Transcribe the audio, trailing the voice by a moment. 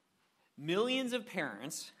Millions of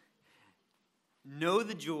parents know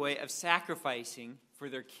the joy of sacrificing for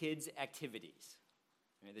their kids' activities.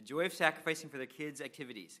 Right? The joy of sacrificing for their kids'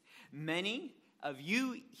 activities. Many of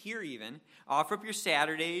you here even offer up your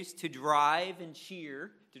Saturdays to drive to and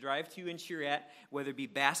cheer at, whether it be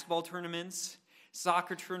basketball tournaments,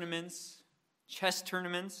 soccer tournaments, chess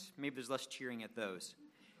tournaments. Maybe there's less cheering at those.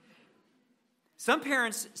 Some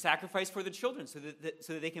parents sacrifice for their children so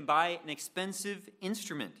that they can buy an expensive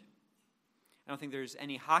instrument. I don't think there's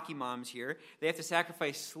any hockey moms here. They have to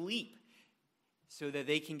sacrifice sleep so that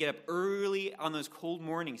they can get up early on those cold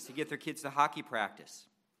mornings to get their kids to hockey practice.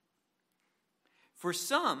 For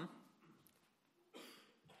some,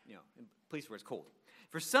 at least where it's cold.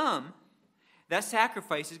 For some, that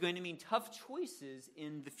sacrifice is going to mean tough choices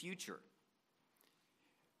in the future.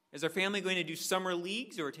 Is our family going to do summer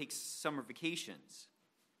leagues or take summer vacations?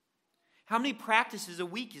 How many practices a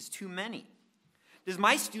week is too many? Does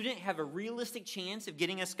my student have a realistic chance of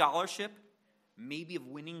getting a scholarship, maybe of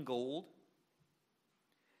winning gold?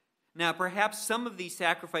 Now, perhaps some of these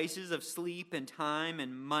sacrifices of sleep and time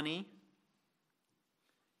and money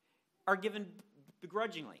are given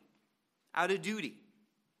begrudgingly, out of duty.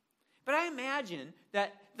 But I imagine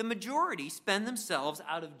that the majority spend themselves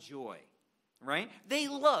out of joy, right? They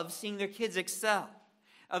love seeing their kids excel,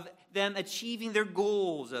 of them achieving their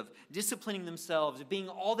goals, of disciplining themselves, of being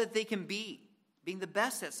all that they can be, being the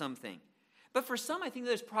best at something. But for some, I think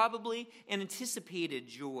there's probably an anticipated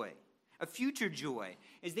joy, a future joy,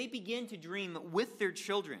 as they begin to dream with their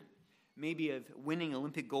children, maybe of winning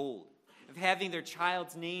Olympic gold, of having their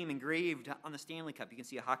child's name engraved on the Stanley Cup. You can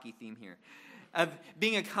see a hockey theme here. Of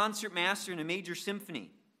being a concert master in a major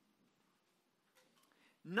symphony.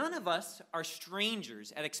 None of us are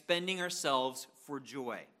strangers at expending ourselves for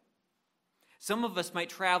joy. Some of us might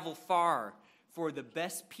travel far for the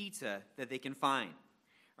best pizza that they can find.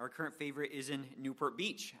 Our current favorite is in Newport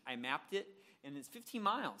Beach. I mapped it, and it's 15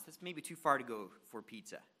 miles. That's maybe too far to go for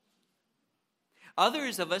pizza.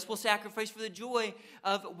 Others of us will sacrifice for the joy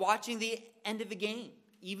of watching the end of a game,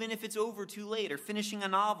 even if it's over too late, or finishing a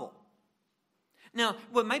novel. Now,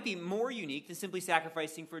 what might be more unique than simply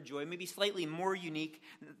sacrificing for joy, maybe slightly more unique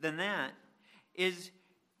than that, is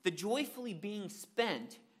the joyfully being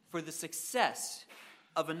spent for the success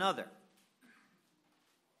of another.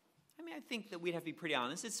 I think that we'd have to be pretty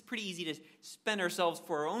honest. It's pretty easy to spend ourselves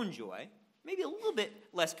for our own joy. Maybe a little bit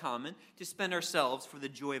less common to spend ourselves for the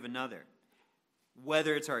joy of another.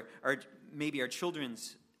 Whether it's maybe our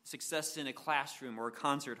children's success in a classroom or a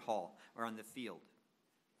concert hall or on the field.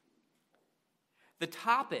 The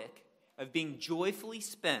topic of being joyfully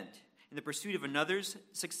spent in the pursuit of another's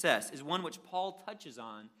success is one which Paul touches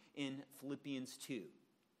on in Philippians 2.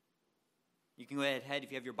 You can go ahead,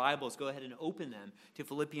 if you have your Bibles, go ahead and open them to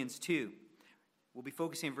Philippians 2. We'll be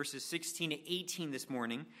focusing on verses 16 to 18 this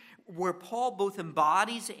morning, where Paul both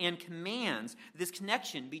embodies and commands this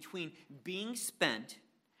connection between being spent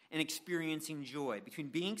and experiencing joy, between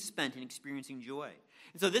being spent and experiencing joy.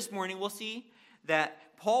 And so this morning we'll see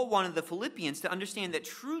that Paul wanted the Philippians to understand that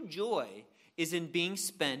true joy is in being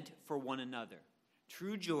spent for one another.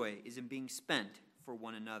 True joy is in being spent for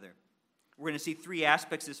one another. We're going to see three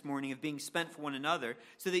aspects this morning of being spent for one another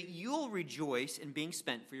so that you'll rejoice in being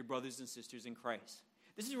spent for your brothers and sisters in Christ.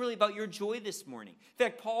 This is really about your joy this morning. In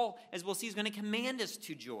fact, Paul, as we'll see, is going to command us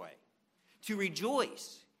to joy, to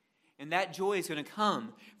rejoice. And that joy is going to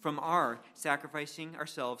come from our sacrificing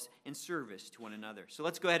ourselves in service to one another. So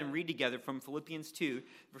let's go ahead and read together from Philippians 2,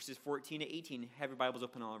 verses 14 to 18. Have your Bibles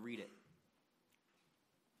open, I'll read it.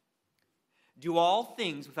 Do all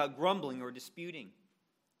things without grumbling or disputing.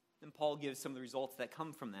 And Paul gives some of the results that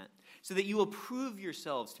come from that. So that you will prove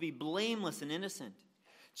yourselves to be blameless and innocent,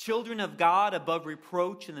 children of God above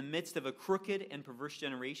reproach in the midst of a crooked and perverse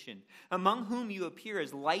generation, among whom you appear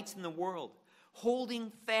as lights in the world,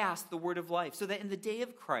 holding fast the word of life, so that in the day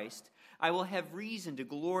of Christ I will have reason to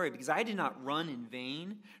glory, because I did not run in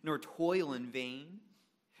vain, nor toil in vain.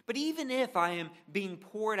 But even if I am being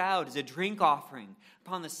poured out as a drink offering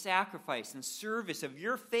upon the sacrifice and service of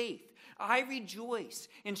your faith, I rejoice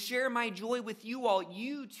and share my joy with you all.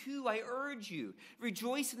 You too, I urge you,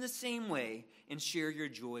 rejoice in the same way and share your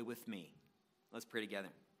joy with me. Let's pray together.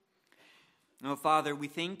 Oh, Father, we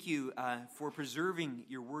thank you for preserving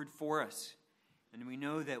your word for us. And we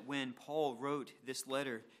know that when Paul wrote this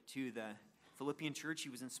letter to the Philippian church, he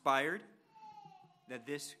was inspired, that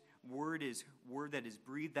this word is word that is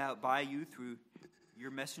breathed out by you through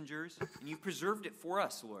your messengers, and you've preserved it for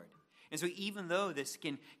us, Lord. And so even though this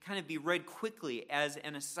can kind of be read quickly as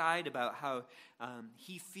an aside about how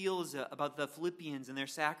he feels about the Philippians and their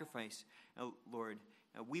sacrifice, Lord,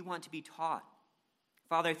 we want to be taught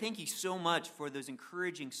Father, I thank you so much for those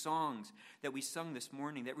encouraging songs that we sung this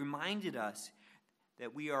morning that reminded us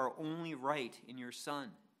that we are only right in your Son,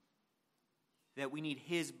 that we need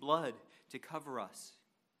his blood to cover us,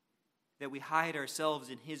 that we hide ourselves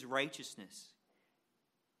in his righteousness,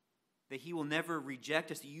 that he will never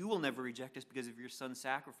reject us, that you will never reject us because of your Son's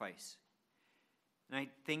sacrifice. And I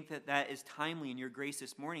think that that is timely in your grace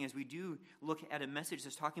this morning as we do look at a message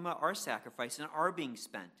that's talking about our sacrifice and our being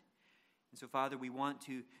spent. And so, Father, we want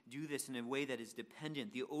to do this in a way that is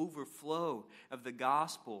dependent, the overflow of the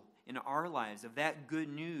gospel in our lives, of that good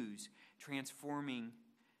news transforming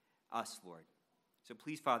us, Lord. So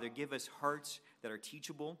please, Father, give us hearts that are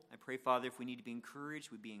teachable. I pray, Father, if we need to be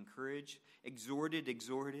encouraged, we'd be encouraged, exhorted,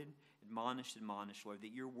 admonished, Lord,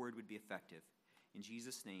 that your word would be effective. In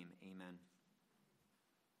Jesus' name, amen.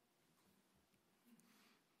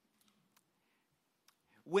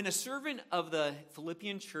 When a servant of the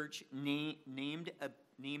Philippian church named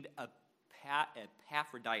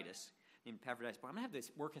Epaphroditus, but I'm going to have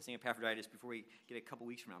this work on saying Epaphroditus before we get a couple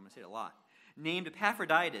weeks from now. I'm going to say it a lot. Named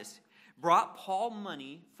Epaphroditus, brought Paul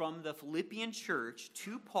money from the Philippian church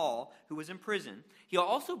to Paul, who was in prison. He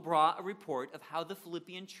also brought a report of how the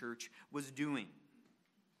Philippian church was doing.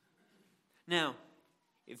 Now,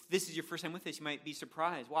 if this is your first time with us, you might be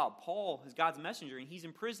surprised. Wow, Paul is God's messenger, and he's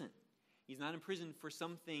in prison. He's not in prison for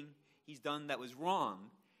something he's done that was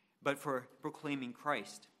wrong, but for proclaiming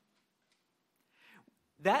Christ.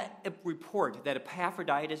 That report that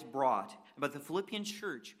Epaphroditus brought about the Philippian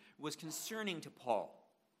church was concerning to Paul.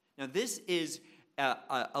 Now, this is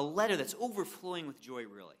a letter that's overflowing with joy,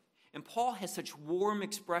 really. And Paul has such warm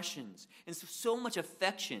expressions and so much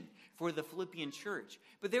affection for the Philippian church.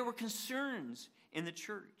 But there were concerns in the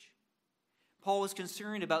church. Paul was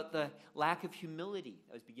concerned about the lack of humility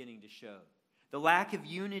that was beginning to show, the lack of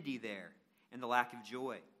unity there, and the lack of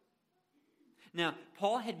joy. Now,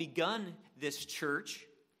 Paul had begun this church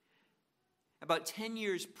about 10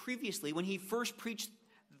 years previously when he first preached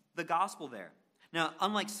the gospel there. Now,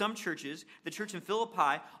 unlike some churches, the church in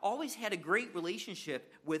Philippi always had a great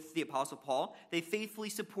relationship with the Apostle Paul. They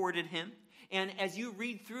faithfully supported him. And as you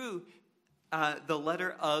read through the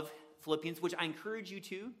letter of Philippians, which I encourage you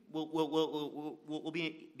to, we'll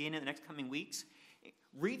be in it the next coming weeks.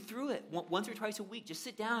 Read through it once or twice a week. Just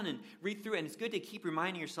sit down and read through it. And it's good to keep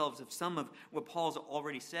reminding yourselves of some of what Paul's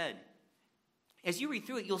already said. As you read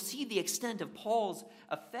through it, you'll see the extent of Paul's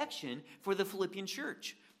affection for the Philippian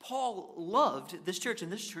church. Paul loved this church,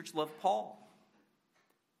 and this church loved Paul.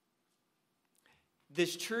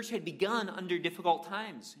 This church had begun under difficult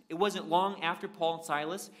times. It wasn't long after Paul and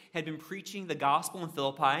Silas had been preaching the gospel in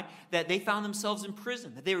Philippi that they found themselves in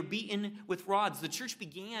prison, that they were beaten with rods. The church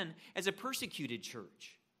began as a persecuted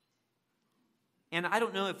church. And I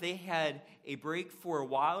don't know if they had a break for a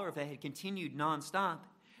while or if they had continued nonstop,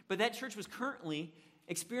 but that church was currently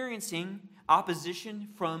experiencing opposition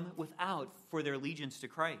from without for their allegiance to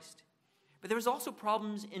Christ. But there was also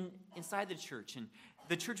problems inside the church, and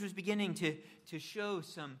the church was beginning to show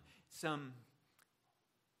some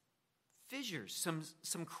fissures,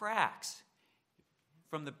 some cracks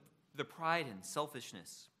from the pride and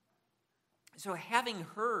selfishness. So having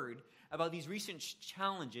heard about these recent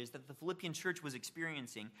challenges that the Philippian church was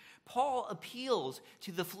experiencing, Paul appeals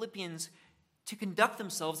to the Philippians to conduct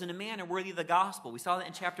themselves in a manner worthy of the gospel. We saw that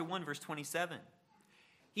in chapter 1, verse 27.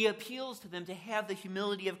 He appeals to them to have the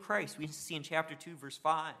humility of Christ. We see in chapter 2, verse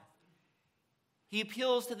 5. He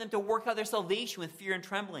appeals to them to work out their salvation with fear and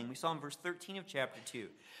trembling. We saw in verse 13 of chapter 2.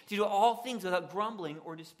 To do all things without grumbling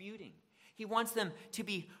or disputing. He wants them to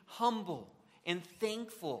be humble and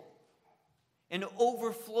thankful and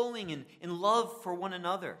overflowing in love for one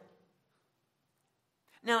another.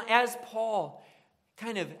 Now, as Paul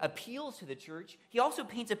kind of appeals to the church, he also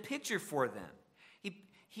paints a picture for them.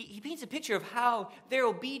 He paints a picture of how their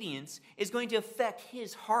obedience is going to affect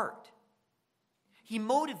his heart. He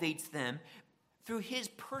motivates them through his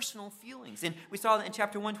personal feelings. And we saw that in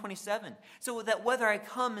chapter 127. So that whether I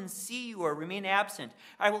come and see you or remain absent,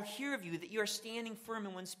 I will hear of you that you are standing firm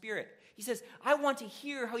in one spirit. He says, I want to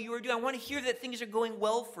hear how you are doing. I want to hear that things are going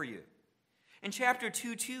well for you. In chapter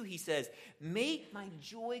 2:2, he says, make my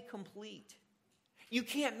joy complete. You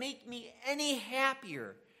can't make me any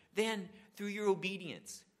happier than through your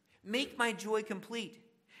obedience. Make my joy complete.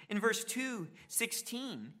 In verse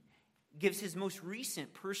 2:16, gives his most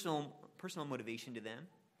recent personal motivation to them,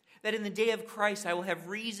 that in the day of Christ I will have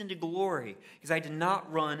reason to glory, because I did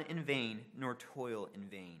not run in vain nor toil in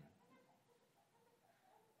vain.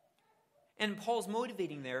 And Paul's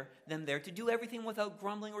motivating them there to do everything without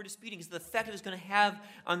grumbling or disputing, because the effect it is going to have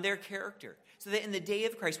on their character. So that in the day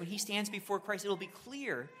of Christ, when he stands before Christ, it will be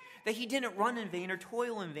clear that he didn't run in vain or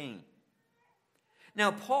toil in vain.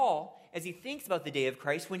 Now, Paul, as he thinks about the day of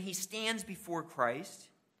Christ, when he stands before Christ,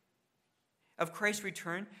 of Christ's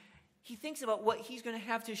return, he thinks about what he's going to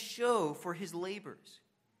have to show for his labors.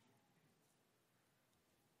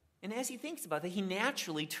 And as he thinks about that, he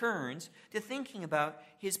naturally turns to thinking about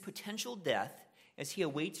his potential death as he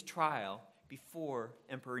awaits trial before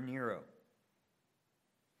Emperor Nero.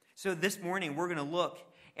 So this morning, we're going to look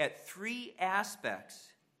at 3 aspects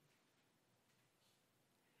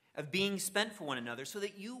of being spent for one another so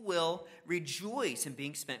that you will rejoice in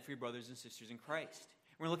being spent for your brothers and sisters in Christ.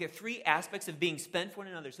 We're going to look at 3 aspects of being spent for one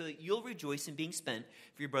another so that you'll rejoice in being spent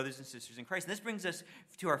for your brothers and sisters in Christ. And this brings us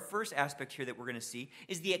to our first aspect here that we're going to see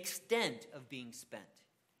is the extent of being spent.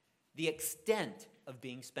 The extent of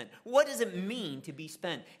being spent. What does it mean to be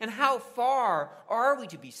spent? And how far are we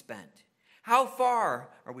to be spent? How far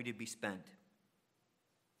are we to be spent?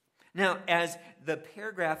 Now, as the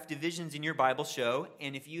paragraph divisions in your Bible show,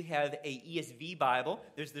 and if you have a ESV Bible,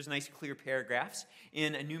 there's nice clear paragraphs.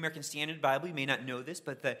 In a New American Standard Bible, you may not know this,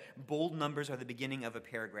 but the bold numbers are the beginning of a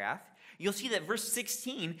paragraph. You'll see that verse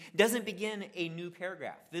 16 doesn't begin a new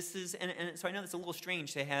paragraph. This is, and so I know it's a little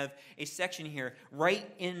strange to have a section here right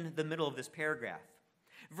in the middle of this paragraph.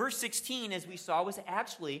 Verse 16, as we saw, was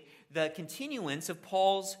actually the continuance of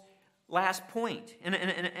Paul's last point, and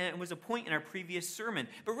it was a point in our previous sermon.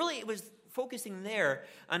 But really, it was focusing there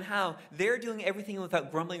on how they're doing everything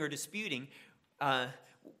without grumbling or disputing.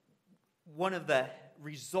 One of the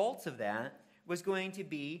results of that was going to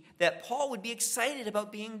be that Paul would be excited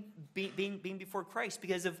about being before Christ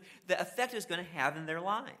because of the effect it's going to have in their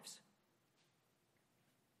lives.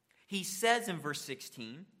 He says in verse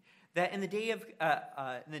 16 that in the day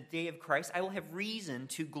of Christ, I will have reason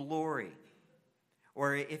to glory.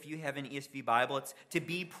 Or if you have an ESV Bible, it's to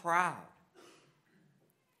be proud.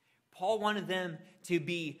 Paul wanted them to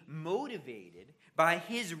be motivated by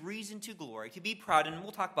his reason to glory, to be proud. And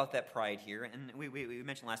we'll talk about that pride here. And we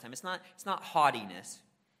mentioned last time, it's not haughtiness.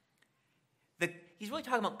 He's really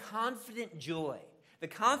talking about confident joy. The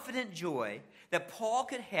confident joy that Paul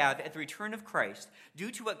could have at the return of Christ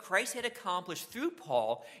due to what Christ had accomplished through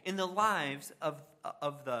Paul in the lives of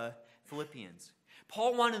the Philippians.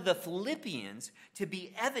 Paul wanted the Philippians to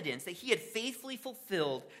be evidence that he had faithfully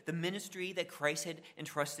fulfilled the ministry that Christ had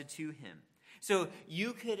entrusted to him. So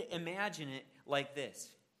you could imagine it like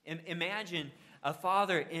this. Imagine a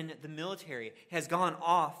father in the military has gone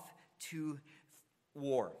off to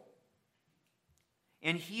war.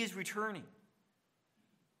 And he is returning.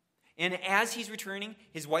 And as he's returning,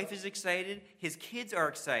 his wife is excited, his kids are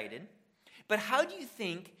excited. But how do you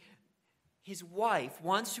think his wife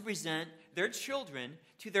wants to present their children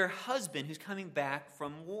to their husband who's coming back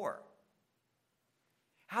from war?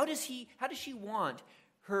 How does she want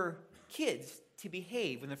her kids to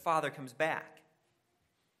behave when their father comes back?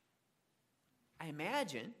 I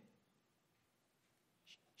imagine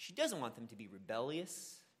she doesn't want them to be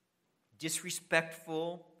rebellious,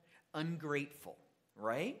 disrespectful, ungrateful,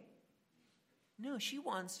 right? No, she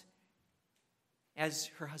wants, as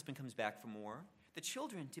her husband comes back from war, the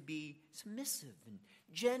children to be submissive and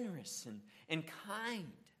generous and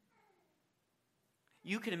kind.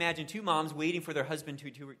 You can imagine 2 moms waiting for their husband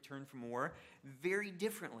to return from war very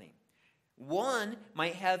differently. One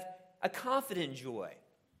might have a confident joy,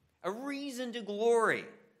 a reason to glory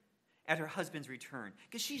at her husband's return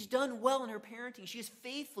because she's done well in her parenting. She has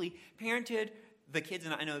faithfully parented the kids.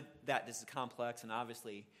 And I know that this is complex, and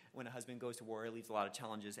obviously when a husband goes to war, it leaves a lot of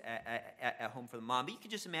challenges at home for the mom. But you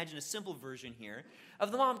can just imagine a simple version here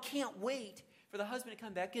of the mom can't wait for the husband to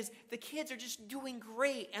come back because the kids are just doing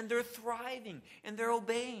great and they're thriving and they're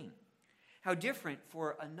obeying. How different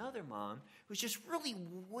for another mom who's just really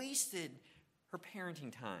wasted her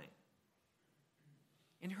parenting time.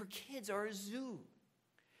 And her kids are a zoo.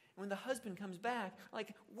 And when the husband comes back,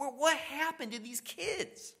 like, what happened to these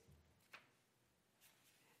kids?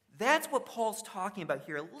 That's what Paul's talking about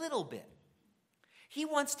here a little bit. He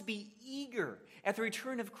wants to be eager at the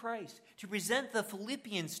return of Christ to present the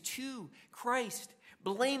Philippians to Christ,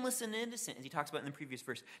 blameless and innocent, as he talks about in the previous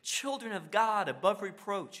verse, children of God above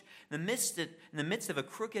reproach, in the midst of a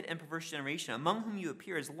crooked and perverse generation, among whom you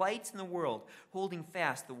appear as lights in the world, holding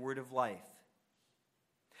fast the word of life.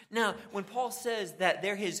 Now, when Paul says that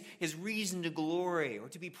there is his reason to glory or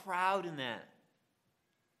to be proud in that,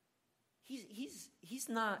 he's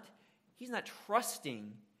not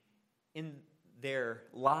trusting in their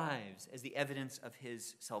lives as the evidence of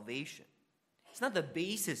his salvation. It's not the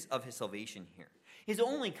basis of his salvation here. His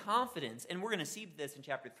only confidence, and we're going to see this in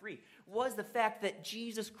chapter 3, was the fact that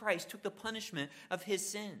Jesus Christ took the punishment of his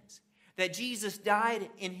sins. that Jesus died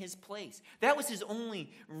in his place. That was his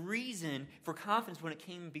only reason for confidence when it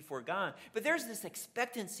came before God. But there's this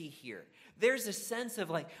expectancy here. There's a sense of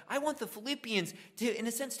like, I want the Philippians to, in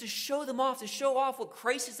a sense, to show them off, to show off what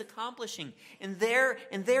Christ is accomplishing in their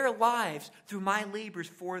lives through my labors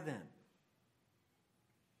for them.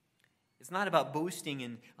 It's not about boasting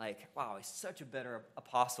and like, wow, he's such a better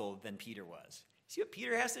apostle than Peter was. See what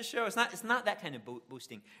Peter has to show? It's not that kind of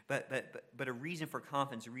boasting, but a reason for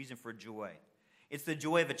confidence, a reason for joy. It's the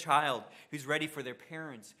joy of a child who's ready for their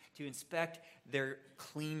parents to inspect their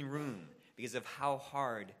clean room because of how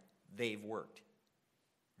hard they've worked.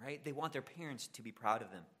 Right? They want their parents to be proud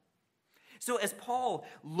of them. So as Paul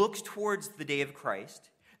looks towards the day of Christ,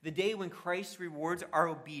 the day when Christ rewards our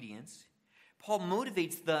obedience, Paul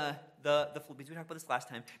motivates the Philippians, we talked about this last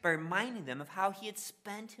time, by reminding them of how he had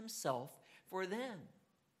spent himself for them.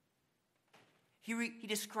 He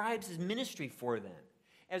describes his ministry for them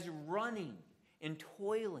as running and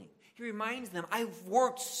toiling. He reminds them, I've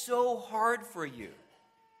worked so hard for you.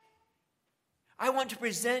 I want to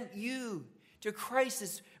present you to Christ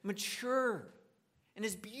as mature and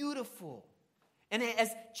as beautiful and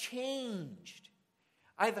as changed.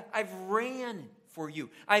 I've ran for you.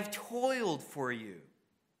 I've toiled for you.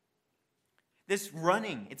 This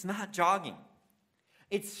running, it's not jogging.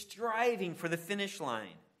 It's striving for the finish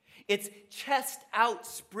line. It's chest out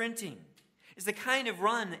sprinting. It's the kind of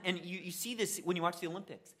run, and you see this when you watch the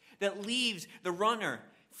Olympics, that leaves the runner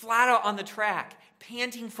flat out on the track,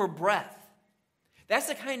 panting for breath. That's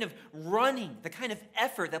the kind of running, the kind of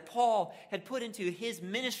effort that Paul had put into his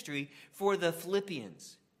ministry for the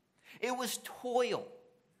Philippians. It was toil.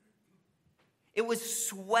 It was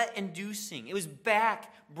sweat-inducing. It was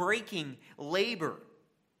back-breaking labor.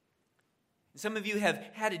 Some of you have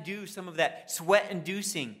had to do some of that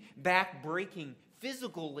sweat-inducing, back-breaking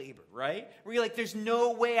physical labor, right? Where you're like, there's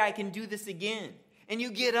no way I can do this again. And you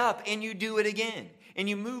get up and you do it again. And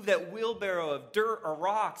you move that wheelbarrow of dirt or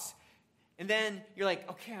rocks. And then you're like,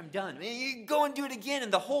 okay, I'm done. And you go and do it again.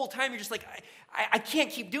 And the whole time you're just like, I can't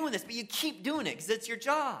keep doing this. But you keep doing it because it's your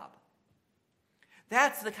job.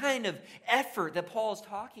 That's the kind of effort that Paul is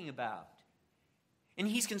talking about. And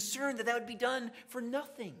he's concerned that would be done for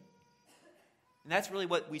nothing. And that's really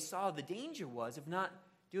what we saw the danger was of not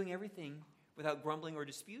doing everything without grumbling or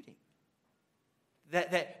disputing.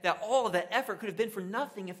 That all of that effort could have been for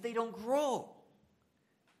nothing if they don't grow.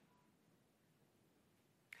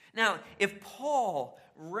 Now, if Paul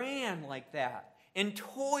ran like that and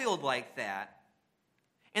toiled like that,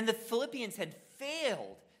 and the Philippians had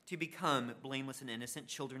failed to become blameless and innocent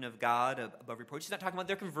children of God above reproach, he's not talking about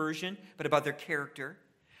their conversion, but about their character.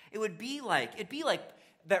 It'd be like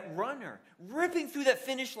that runner ripping through that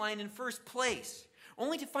finish line in first place,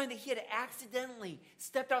 only to find that he had accidentally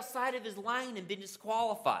stepped outside of his line and been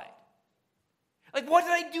disqualified. Like, what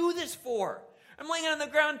did I do this for? I'm laying on the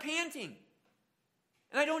ground panting,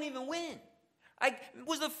 and I don't even win. I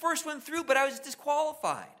was the first one through, but I was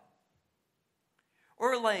disqualified.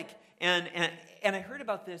 Or like, and I heard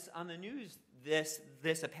about this on the news this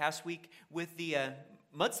past week with the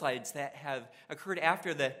mudslides that have occurred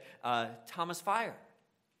after the Thomas Fire.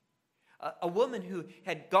 A woman who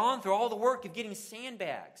had gone through all the work of getting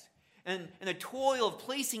sandbags and the toil of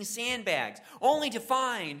placing sandbags, only to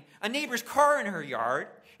find a neighbor's car in her yard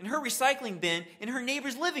and her recycling bin in her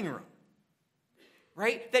neighbor's living room.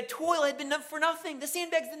 Right? That toil had been done for nothing. The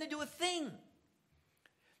sandbags didn't do a thing.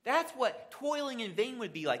 That's what toiling in vain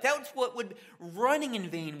would be like. That's what running in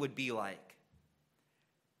vain would be like.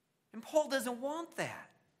 And Paul doesn't want that.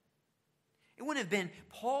 It wouldn't have been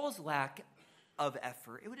Paul's lack of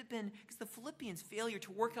effort. It would have been because the Philippians' failure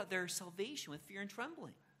to work out their salvation with fear and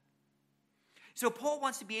trembling. So Paul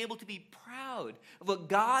wants to be able to be proud of what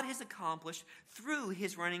God has accomplished through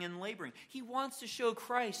his running and laboring. He wants to show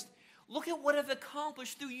Christ, look at what I've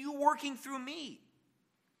accomplished through you working through me.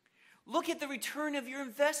 Look at the return of your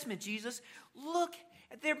investment, Jesus. Look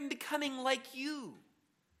at them becoming like you.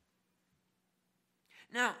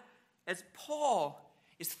 Now, as Paul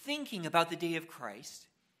is thinking about the day of Christ,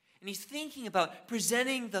 and he's thinking about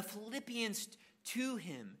presenting the Philippians to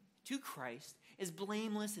him, to Christ, as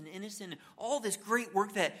blameless and innocent, and all this great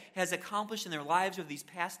work that has accomplished in their lives over these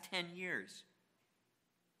past 10 years.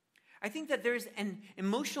 I think that there's an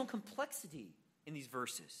emotional complexity in these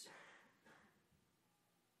verses.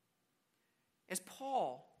 As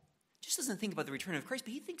Paul just doesn't think about the return of Christ,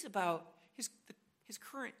 but he thinks about his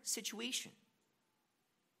current situation.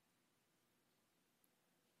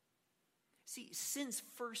 See, since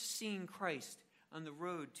first seeing Christ on the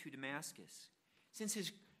road to Damascus, since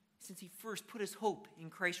he first put his hope in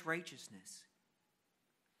Christ's righteousness,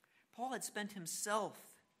 Paul had spent himself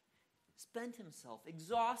spent himself,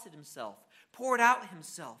 exhausted himself, poured out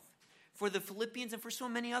himself for the Philippians and for so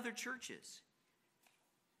many other churches.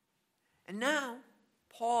 And now,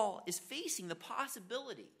 Paul is facing the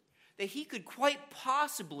possibility that he could quite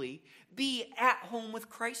possibly be at home with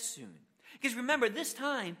Christ soon. Because remember, this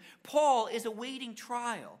time, Paul is awaiting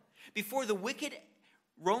trial before the wicked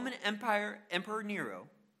Roman Emperor Nero,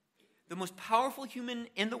 the most powerful human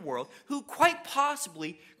in the world, who quite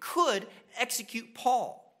possibly could execute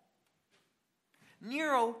Paul.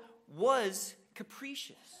 Nero was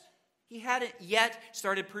capricious. He hadn't yet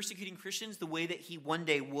started persecuting Christians the way that he one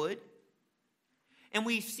day would. And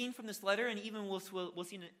we've seen from this letter, and even we'll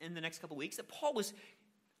see in the next couple weeks, that Paul was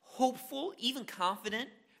hopeful, even confident,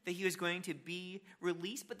 that he was going to be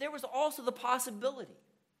released. But there was also the possibility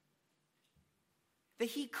that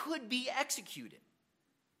he could be executed.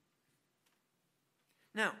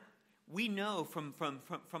 Now, we know from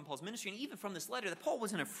Paul's ministry, and even from this letter, that Paul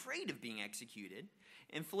wasn't afraid of being executed.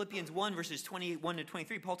 In Philippians 1, verses 21 to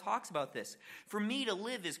 23, Paul talks about this. For me to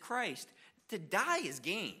live is Christ, to die is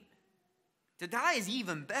gain. To die is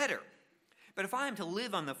even better. But if I am to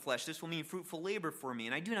live on the flesh, this will mean fruitful labor for me,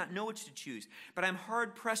 and I do not know which to choose. But I'm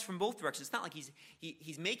hard-pressed from both directions. It's not like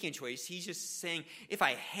he's making a choice. He's just saying, if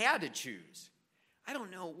I had to choose, I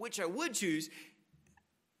don't know which I would choose.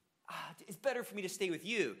 It's better for me to stay with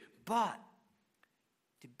you. But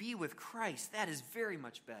to be with Christ, that is very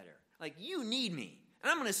much better. Like, you need me,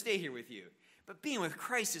 and I'm going to stay here with you. But being with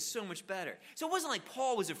Christ is so much better. So it wasn't like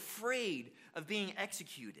Paul was afraid of being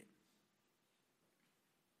executed.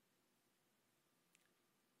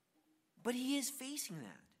 But he is facing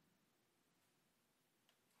that.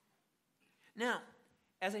 Now,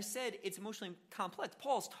 as I said, it's emotionally complex.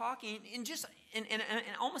 Paul's talking, and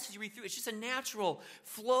almost as you read through, it's just a natural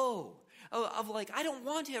flow of like, I don't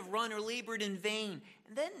want to have run or labored in vain.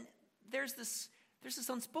 And then there's this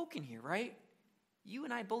unspoken here, right? You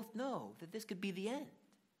and I both know that this could be the end.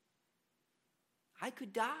 I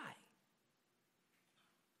could die.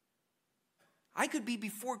 I could be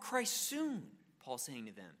before Christ soon, Paul's saying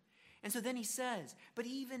to them. And so then he says, but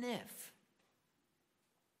even if,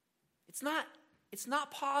 it's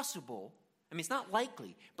not possible, it's not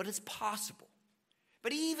likely, but it's possible.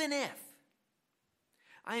 But even if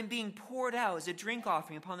I am being poured out as a drink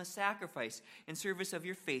offering upon the sacrifice and service of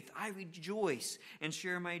your faith, I rejoice and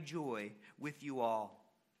share my joy with you all.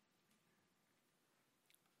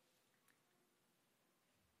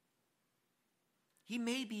 He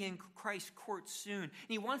may be in Christ's court soon. And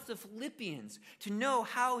he wants the Philippians to know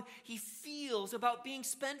how he feels about being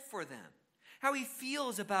spent for them. How he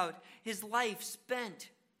feels about his life spent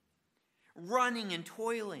running and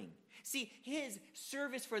toiling. See, his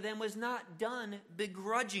service for them was not done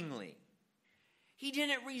begrudgingly. He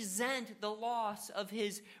didn't resent the loss of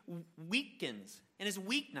his weekends and his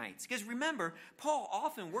weeknights. Because remember, Paul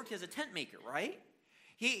often worked as a tent maker, right?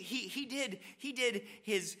 He did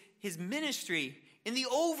his ministry in the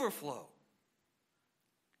overflow.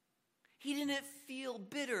 He didn't feel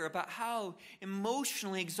bitter about how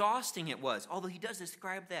emotionally exhausting it was, although he does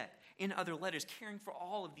describe that in other letters, caring for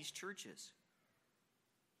all of these churches.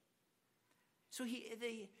 So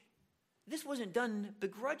this wasn't done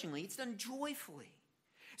begrudgingly, it's done joyfully.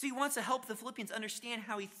 So he wants to help the Philippians understand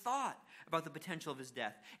how he thought about the potential of his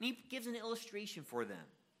death. And he gives an illustration for them.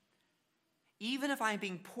 Even if I am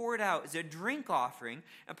being poured out as a drink offering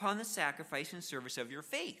upon the sacrifice and service of your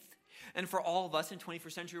faith. And for all of us in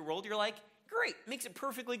 21st century world, you're like, great, makes it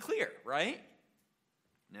perfectly clear, right?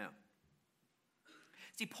 No.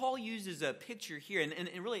 See, Paul uses a picture here, and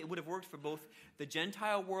really it would have worked for both the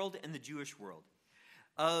Gentile world and the Jewish world,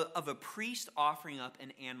 of a priest offering up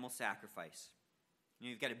an animal sacrifice.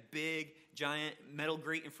 You've got a big, giant metal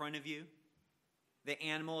grate in front of you. The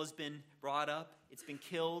animal has been brought up, it's been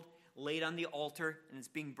killed, laid on the altar, and it's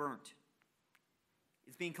being burnt.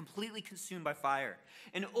 It's being completely consumed by fire.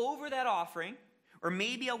 And over that offering, or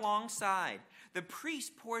maybe alongside, the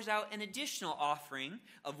priest pours out an additional offering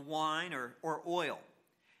of wine or oil.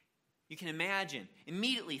 You can imagine,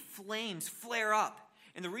 immediately flames flare up,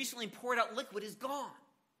 and the recently poured out liquid is gone.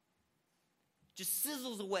 Just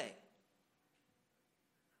sizzles away.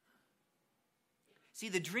 See,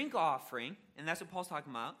 the drink offering, and that's what Paul's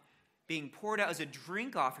talking about, being poured out as a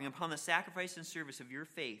drink offering upon the sacrifice and service of your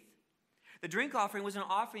faith. The drink offering was an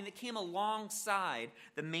offering that came alongside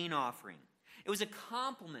the main offering. It was a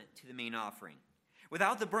complement to the main offering.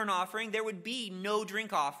 Without the burnt offering, there would be no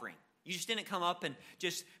drink offering. You just didn't come up and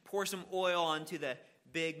just pour some oil onto the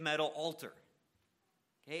big metal altar.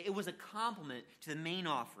 Okay? It was a complement to the main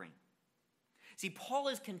offering. See, Paul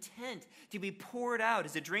is content to be poured out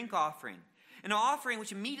as a drink offering. an offering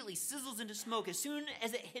which immediately sizzles into smoke as soon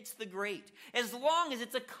as it hits the grate, as long as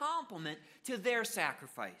it's a complement to their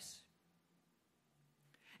sacrifice.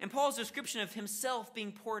 And Paul's description of himself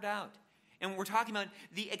being poured out, and we're talking about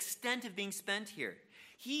the extent of being spent here.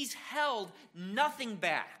 He's held nothing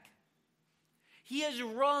back. He has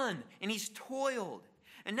run and he's toiled,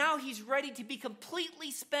 and now he's ready to be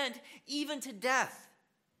completely spent, even to death,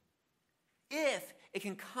 if it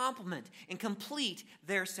can complement and complete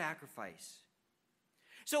their sacrifice.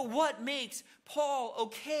 So what makes Paul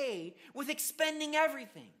okay with expending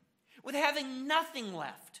everything, with having nothing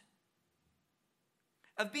left,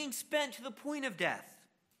 of being spent to the point of death?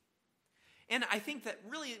 And I think that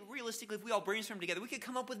really, realistically, if we all brainstorm together, we could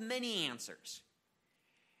come up with many answers.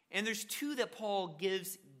 And there's two that Paul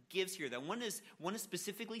gives here. That one is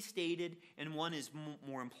specifically stated, and one is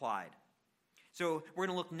more implied. So we're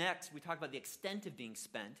going to look next. We talked about the extent of being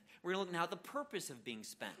spent. We're going to look now at the purpose of being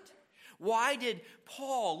spent. Why did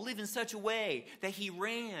Paul live in such a way that he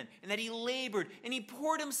ran and that he labored and he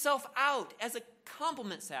poured himself out as a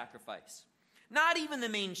compliment sacrifice? Not even the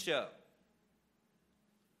main show.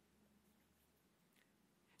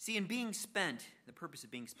 See, in being spent, the purpose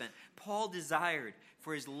of being spent, Paul desired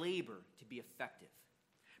for his labor to be effective.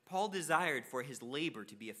 Paul desired for his labor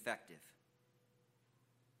to be effective.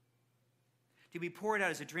 To be poured out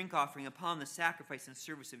as a drink offering upon the sacrifice and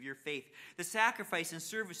service of your faith. The sacrifice and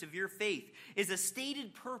service of your faith is a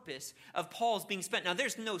stated purpose of Paul's being spent. Now,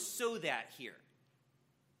 there's no "so that" here.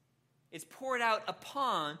 It's poured out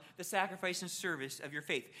upon the sacrifice and service of your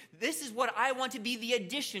faith. This is what I want to be the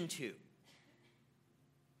addition to.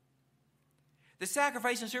 The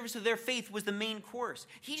sacrifice and service of their faith was the main course.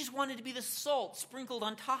 He just wanted to be the salt sprinkled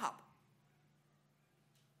on top.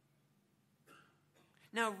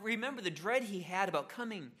 Now, remember the dread he had about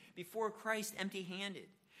coming before Christ empty-handed,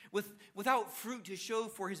 without fruit to show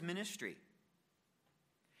for his ministry,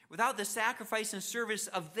 without the sacrifice and service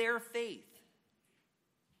of their faith.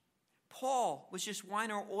 Paul was just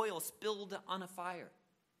wine or oil spilled on a fire.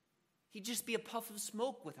 He'd just be a puff of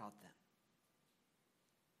smoke without them.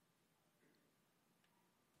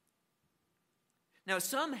 Now,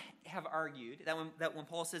 some have argued that when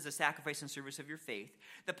Paul says the sacrifice and service of your faith,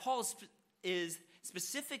 that Paul is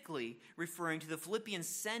specifically referring to the Philippians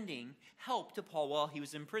sending help to Paul while he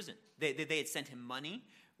was in prison. They had sent him money,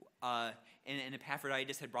 and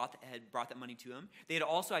Epaphroditus had brought that money to him. They had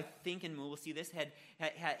also, I think, and we'll see this, had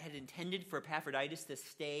intended for Epaphroditus to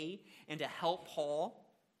stay and to help Paul,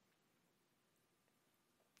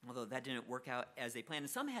 although that didn't work out as they planned. And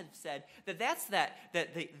some have said that that's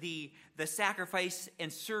the sacrifice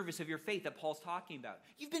and service of your faith that Paul's talking about.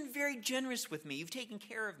 You've been very generous with me. You've taken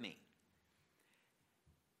care of me.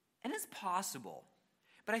 And it's possible.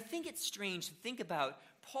 But I think it's strange to think about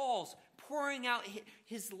Paul's pouring out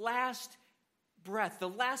his last breath, the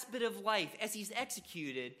last bit of life as he's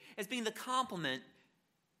executed, as being the complement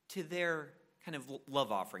to their kind of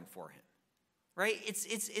love offering for him. Right? It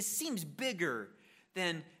seems bigger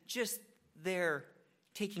than just their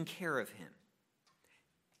taking care of him.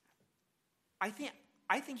 I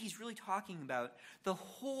think he's really talking about the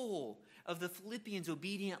whole of the Philippians'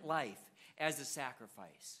 obedient life as a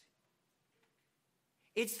sacrifice.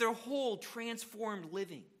 It's their whole transformed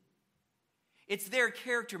living. It's their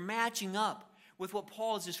character matching up with what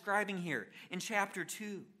Paul is describing here in chapter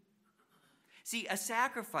 2. See, a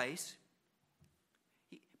sacrifice,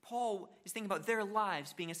 Paul is thinking about their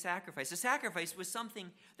lives being a sacrifice. A sacrifice was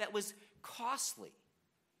something that was costly.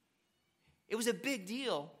 It was a big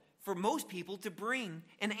deal for most people to bring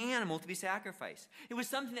an animal to be sacrificed. It was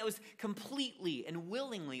something that was completely and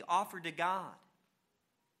willingly offered to God.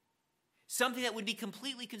 Something that would be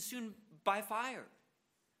completely consumed by fire.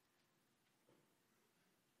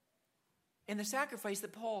 And the sacrifice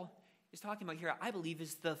that Paul is talking about here, I believe,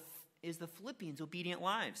 is the Philippians' obedient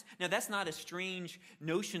lives. Now, that's not a strange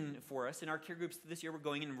notion for us. In our care groups this year, we're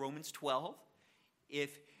going in Romans 12.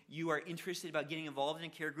 If you are interested about getting involved in a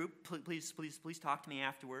care group, please talk to me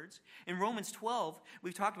afterwards. In Romans 12,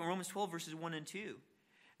 we've talked about Romans 12, verses 1 and 2.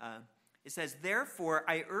 It says, "Therefore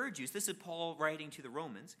I urge you," this is Paul writing to the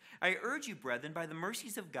Romans, "I urge you, brethren, by the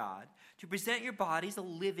mercies of God, to present your bodies a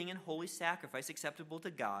living and holy sacrifice acceptable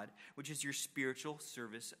to God, which is your spiritual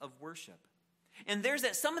service of worship." And there's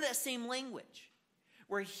some of that same language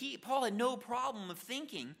where Paul had no problem of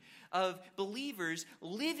thinking of believers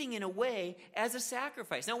living in a way as a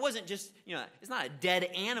sacrifice. Now, it wasn't just, it's not a dead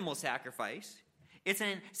animal sacrifice. It's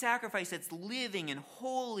a sacrifice that's living and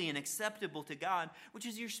holy and acceptable to God, which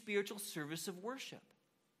is your spiritual service of worship,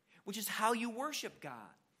 which is how you worship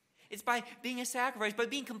God. It's by being a sacrifice, by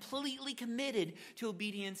being completely committed to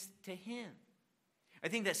obedience to Him. I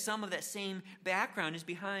think that some of that same background is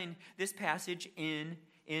behind this passage in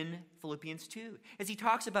Philippians 2, as he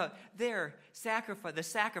talks about their sacrifice, the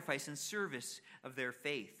sacrifice and service of their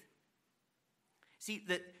faith. See,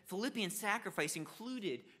 the Philippian sacrifice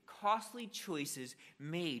included costly choices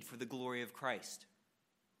made for the glory of Christ.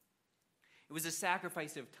 It was a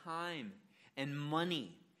sacrifice of time and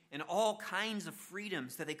money and all kinds of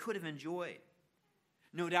freedoms that they could have enjoyed.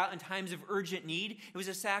 No doubt in times of urgent need, it was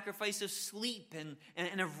a sacrifice of sleep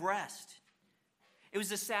and of rest. It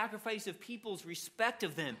was a sacrifice of people's respect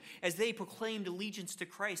of them as they proclaimed allegiance to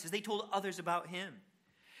Christ, as they told others about him.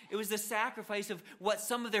 It was the sacrifice of what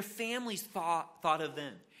some of their families thought of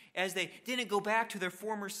them, as they didn't go back to their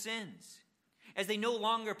former sins, as they no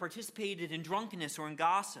longer participated in drunkenness or in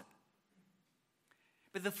gossip.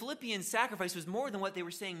 But the Philippian sacrifice was more than what they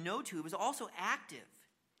were saying no to. It was also active.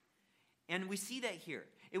 And we see that here.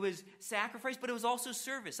 It was sacrifice, but it was also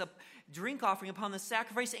service, a drink offering upon the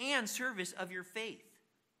sacrifice and service of your faith.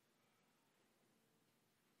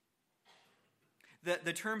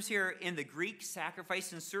 The terms here in the Greek,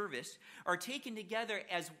 sacrifice and service, are taken together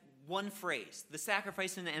as one phrase, the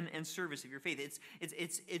sacrifice and service of your faith.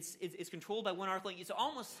 It's controlled by one article. It's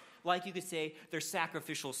almost like you could say their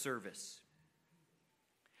sacrificial service.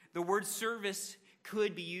 The word service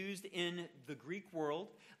could be used in the Greek world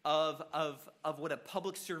of what a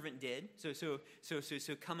public servant did. So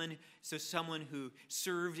someone who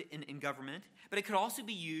served in government. But it could also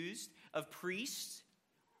be used of priests,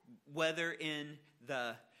 whether in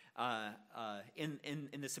the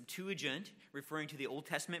Septuagint, referring to the Old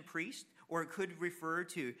Testament priest, or it could refer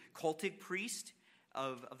to cultic priest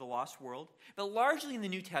of the lost world. But largely in the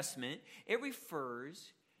New Testament, it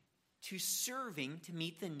refers to serving to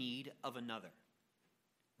meet the need of another.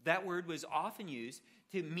 That word was often used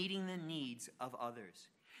to meeting the needs of others.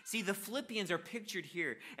 See, the Philippians are pictured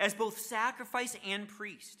here as both sacrifice and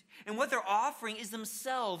priest. And what they're offering is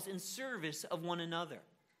themselves in service of one another.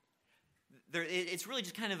 It's really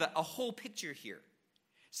just kind of a whole picture here.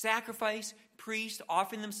 Sacrifice, priest,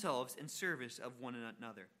 offering themselves in service of one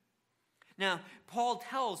another. Now, Paul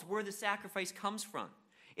tells where the sacrifice comes from.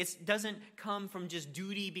 It doesn't come from just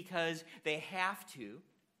duty because they have to.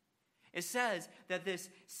 It says that this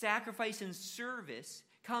sacrifice and service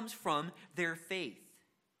comes from their faith.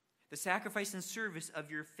 The sacrifice and service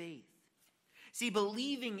of your faith. See,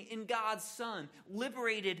 believing in God's Son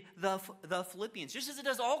liberated the Philippians, just as it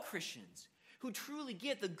does all Christians who truly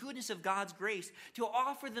get the goodness of God's grace to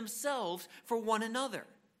offer themselves for one another.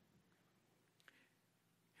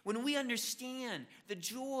 When we understand the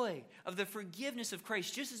joy of the forgiveness of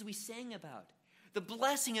Christ, just as we sang about, the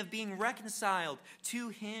blessing of being reconciled to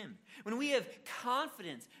him, when we have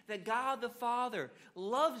confidence that God the Father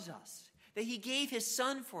loves us, that he gave his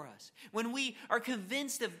Son for us, when we are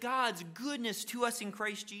convinced of God's goodness to us in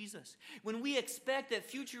Christ Jesus, when we expect that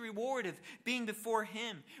future reward of being before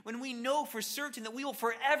him, when we know for certain that we will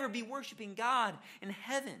forever be worshiping God in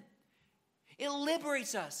heaven, it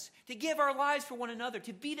liberates us to give our lives for one another,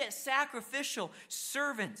 to be that sacrificial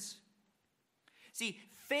servants. See,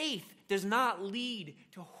 faith does not lead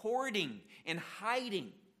to hoarding and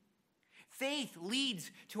hiding. Faith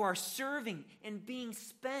leads to our serving and being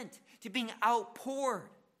spent, to being outpoured.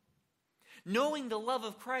 Knowing the love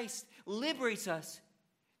of Christ liberates us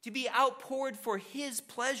to be outpoured for his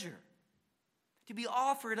pleasure, to be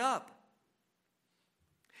offered up.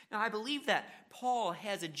 Now, I believe that Paul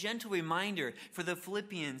has a gentle reminder for the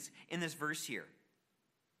Philippians in this verse here.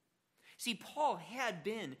 See, Paul had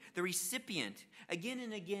been the recipient again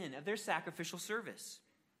and again of their sacrificial service.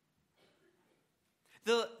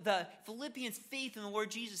 The Philippians' faith in the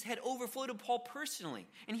Lord Jesus had overflowed to Paul personally,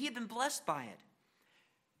 and he had been blessed by it.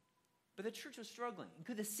 But the church was struggling. And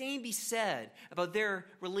could the same be said about their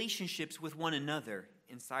relationships with one another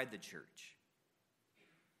inside the church?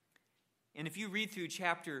 And if you read through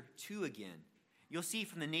chapter 2 again, you'll see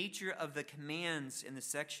from the nature of the commands in this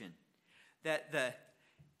section that the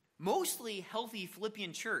mostly healthy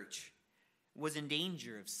Philippian church was in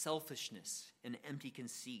danger of selfishness and empty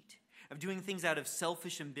conceit, of doing things out of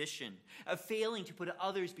selfish ambition, of failing to put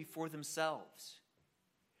others before themselves.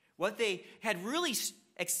 What they had really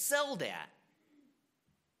excelled at,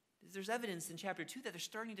 there's evidence in chapter 2 that they're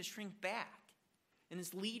starting to shrink back, and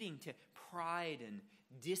it's leading to pride and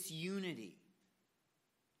disunity.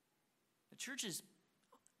 The church is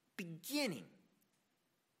beginning,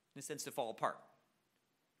 in a sense, to fall apart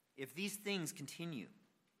if these things continue.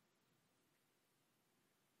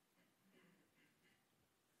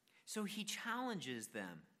 So he challenges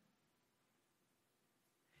them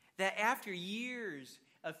that after years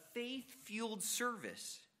of faith-fueled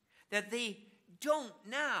service, that they don't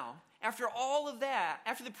now, after all of that,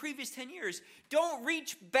 after the previous 10 years, don't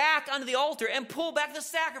reach back onto the altar and pull back the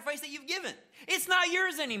sacrifice that you've given. It's not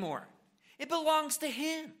yours anymore. It belongs to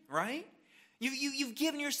him, right? You've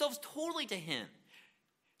given yourselves totally to him.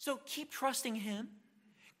 So keep trusting him.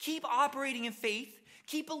 Keep operating in faith.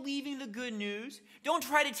 Keep believing the good news. Don't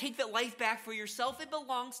try to take that life back for yourself. It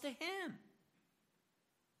belongs to him.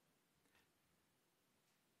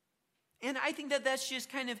 And I think that that's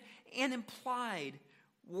just kind of an implied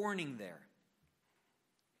warning there.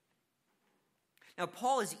 Now,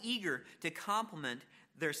 Paul is eager to compliment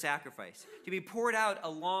their sacrifice, to be poured out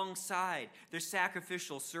alongside their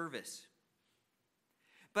sacrificial service.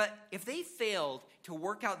 But if they failed to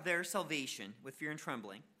work out their salvation with fear and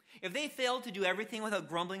trembling, if they failed to do everything without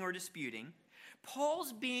grumbling or disputing,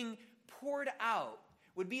 Paul's being poured out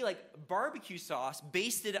would be like barbecue sauce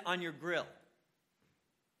basted on your grill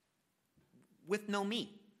with no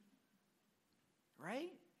meat.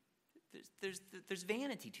 Right? There's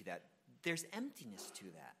vanity to that. There's emptiness to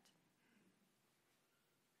that.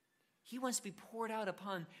 He wants to be poured out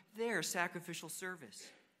upon their sacrificial service.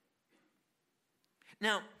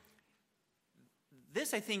 Now,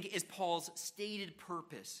 this, I think, is Paul's stated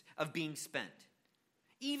purpose of being spent.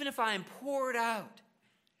 Even if I am poured out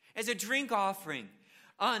as a drink offering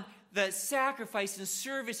on the sacrifice and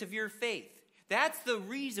service of your faith, that's the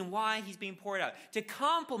reason why he's being poured out, to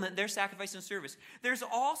complement their sacrifice and service. There's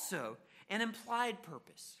also an implied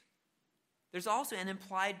purpose. There's also an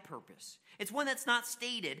implied purpose. It's one that's not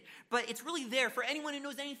stated, but it's really there for anyone who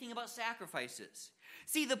knows anything about sacrifices.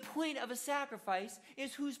 See, the point of a sacrifice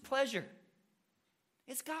is whose pleasure?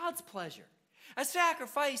 It's God's pleasure. A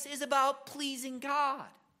sacrifice is about pleasing God.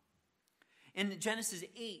 In Genesis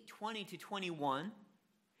 8:20-21,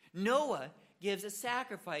 Noah gives a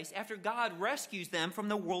sacrifice after God rescues them from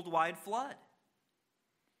the worldwide flood.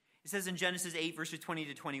 It says in Genesis 8, verses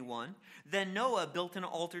 20-21, "Then Noah built an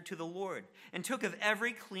altar to the Lord, and took of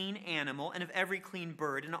every clean animal and of every clean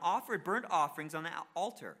bird, and offered burnt offerings on the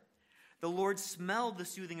altar. The Lord smelled the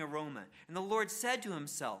soothing aroma, and the Lord said to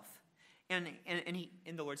himself," and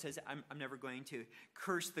the Lord says, I'm never going to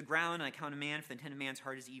curse the ground, and I count a man, for the intent of man's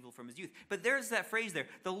heart is evil from his youth. But there's that phrase there,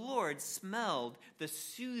 the Lord smelled the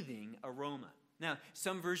soothing aroma. Now,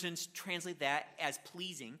 some versions translate that as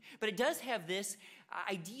pleasing, but it does have this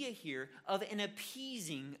idea here of an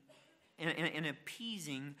appeasing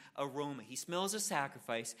aroma. He smells a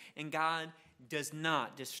sacrifice, and God does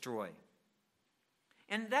not destroy.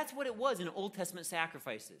 And that's what it was in Old Testament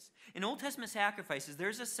sacrifices. In Old Testament sacrifices,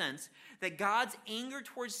 there's a sense that God's anger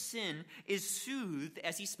towards sin is soothed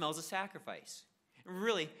as he smells a sacrifice. And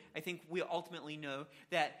really, I think we ultimately know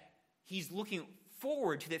that he's looking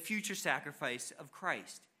forward to the future sacrifice of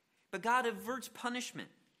Christ. But God averts punishment,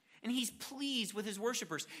 and he's pleased with his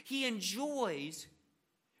worshipers. He enjoys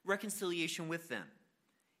reconciliation with them.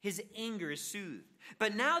 His anger is soothed.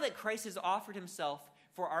 But now that Christ has offered himself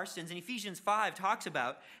for our sins, and Ephesians 5 talks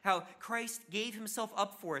about how Christ gave himself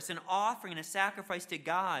up for us, an offering and a sacrifice to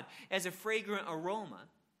God as a fragrant aroma,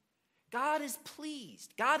 God is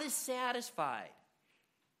pleased. God is satisfied.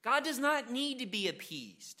 God does not need to be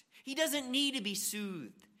appeased. He doesn't need to be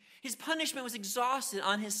soothed. His punishment was exhausted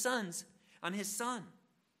on his son.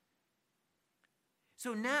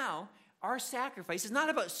 So now, our sacrifice is not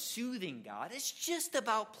about soothing God. It's just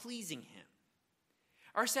about pleasing him.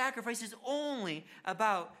 Our sacrifice is only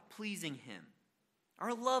about pleasing him.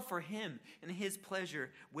 Our love for him and his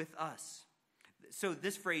pleasure with us. So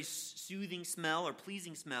this phrase, soothing smell or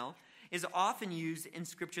pleasing smell, is often used in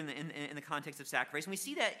Scripture in the context of sacrifice. And we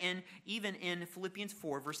see that even in Philippians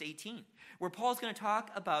 4, verse 18, where Paul's going to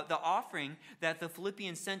talk about the offering that the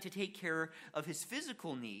Philippians sent to take care of his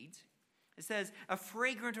physical needs. It says, a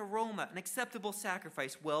fragrant aroma, an acceptable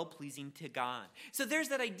sacrifice, well-pleasing to God. So there's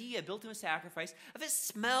that idea built into a sacrifice of it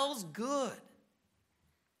smells good.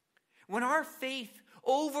 When our faith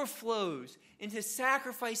overflows into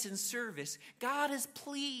sacrifice and service, God is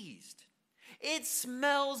pleased. It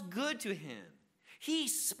smells good to him. He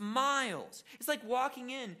smiles. It's like walking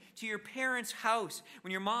in to your parents' house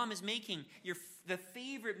when your mom is making the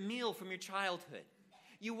favorite meal from your childhood.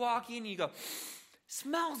 You walk in and you go,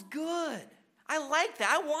 smells good. I like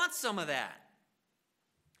that. I want some of that.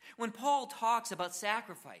 When Paul talks about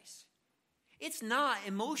sacrifice, it's not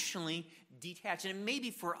emotionally detached. And it may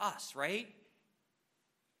be for us, right?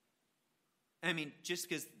 I mean, just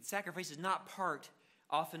because sacrifice is not part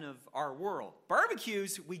often of our world.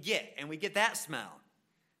 Barbecues, we get that smell.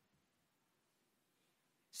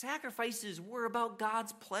 Sacrifices were about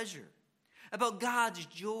God's pleasure, about God's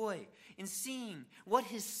joy in seeing what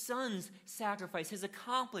his son's sacrifice has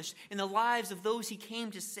accomplished in the lives of those he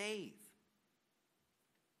came to save.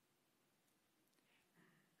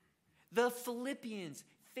 The Philippians'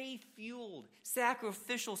 faith-fueled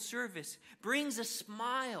sacrificial service brings a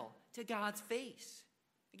smile to God's face.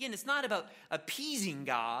 Again, it's not about appeasing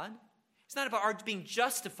God. It's not about our being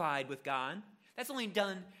justified with God. That's only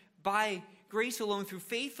done by grace alone, through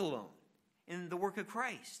faith alone, in the work of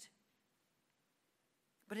Christ.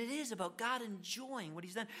 But it is about God enjoying what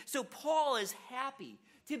he's done. So Paul is happy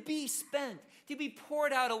to be spent, to be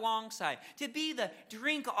poured out alongside, to be the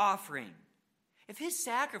drink offering. If his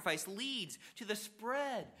sacrifice leads to the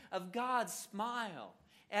spread of God's smile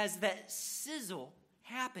as that sizzle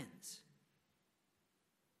happens.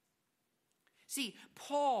 See,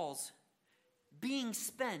 Paul's being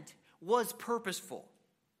spent was purposeful.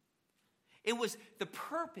 The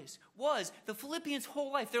purpose was the Philippians'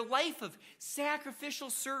 whole life, their life of sacrificial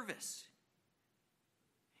service.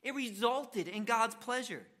 It resulted in God's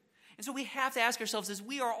pleasure. And so we have to ask ourselves, as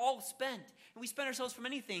we are all spent, and we spend ourselves for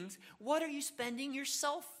many things, what are you spending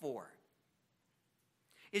yourself for?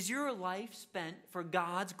 Is your life spent for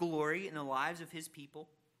God's glory in the lives of his people?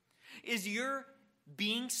 Is your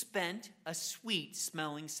being spent a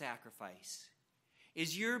sweet-smelling sacrifice?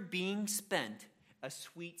 Is your being spent a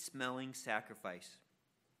sweet-smelling sacrifice?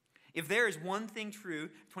 If there is one thing true,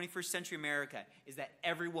 21st century America, is that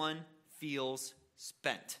everyone feels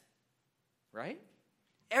spent. Right?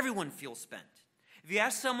 Everyone feels spent. If you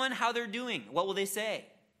ask someone how they're doing, what will they say?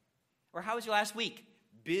 Or how was your last week?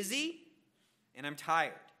 Busy, and I'm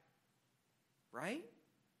tired. Right?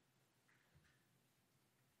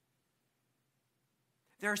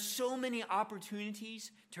 There are so many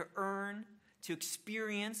opportunities to earn, to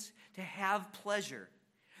experience, to have pleasure,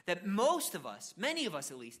 that most of us, many of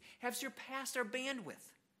us at least, have surpassed our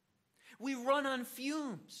bandwidth. We run on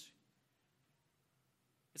fumes.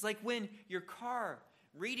 It's like when your car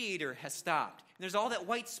radiator has stopped, and there's all that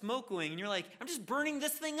white smoke going, and you're like, I'm just burning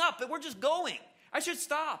this thing up, but we're just going. I should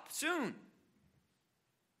stop soon.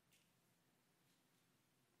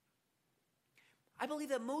 I believe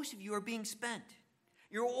that most of you are being spent.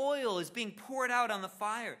 Your oil is being poured out on the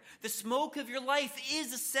fire. The smoke of your life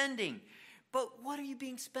is ascending. But what are you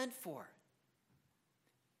being spent for?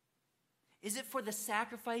 Is it for the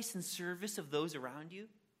sacrifice and service of those around you?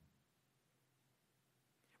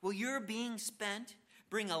 Will your being spent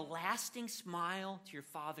bring a lasting smile to your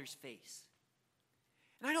Father's face?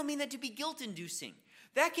 And I don't mean that to be guilt-inducing.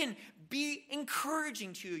 That can be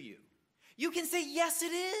encouraging to you. You can say, yes,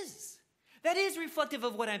 it is. That is reflective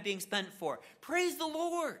of what I'm being spent for. Praise the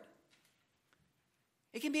Lord.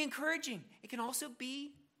 It can be encouraging. It can also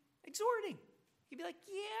be exhorting. You can be like,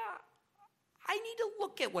 yeah, I need to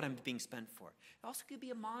look at what I'm being spent for. It also could be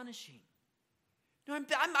admonishing. No,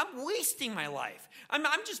 I'm wasting my life. I'm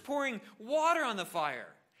just pouring water on the fire.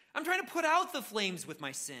 I'm trying to put out the flames with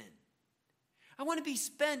my sin. I want to be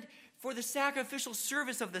spent for the sacrificial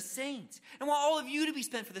service of the saints. I want all of you to be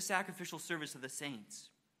spent for the sacrificial service of the saints.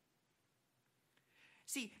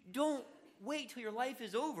 See, don't wait till your life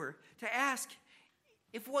is over to ask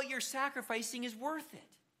if what you're sacrificing is worth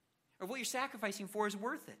it, or what you're sacrificing for is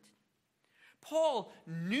worth it. Paul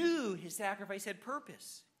knew his sacrifice had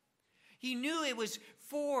purpose. He knew it was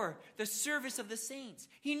for the service of the saints.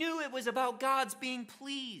 He knew it was about God's being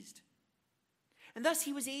pleased. And thus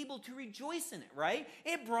he was able to rejoice in it, right?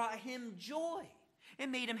 It brought him joy. It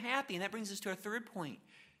made him happy. And that brings us to our third point.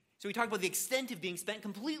 So we talked about the extent of being spent,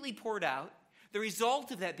 completely poured out. The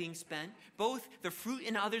result of that being spent, both the fruit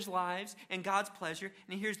in others' lives and God's pleasure.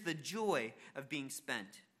 And here's the joy of being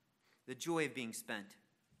spent. The joy of being spent.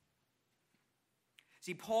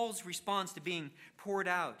 See, Paul's response to being poured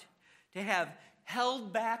out, to have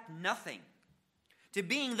held back nothing, to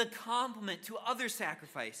being the complement to other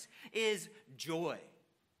sacrifice, is joy.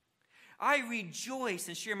 I rejoice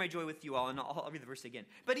and share my joy with you all. And I'll read the verse again.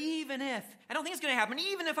 But even if, I don't think it's going to happen,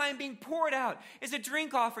 even if I am being poured out as a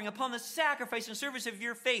drink offering upon the sacrifice and service of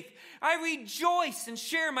your faith, I rejoice and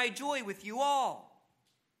share my joy with you all.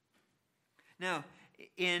 Now,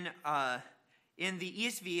 in the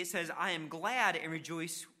ESV, it says, I am glad and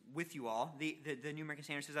rejoice with you all. The New American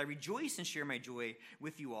Standard says, I rejoice and share my joy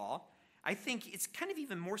with you all. I think it's kind of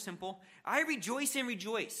even more simple. I rejoice and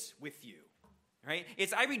rejoice with you. Right?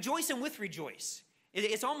 It's I rejoice and with rejoice.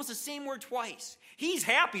 It's almost the same word twice. He's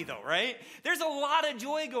happy though, right? There's a lot of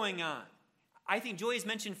joy going on. I think joy is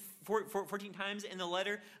mentioned 14 times in the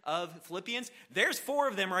letter of Philippians. There's 4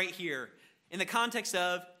 of them right here in the context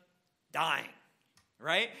of dying,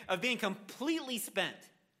 right? Of being completely spent.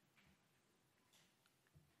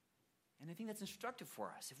 And I think that's instructive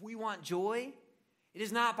for us. If we want joy, it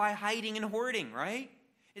is not by hiding and hoarding, right?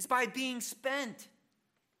 It's by being spent.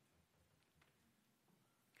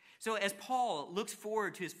 So as Paul looks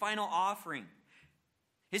forward to his final offering,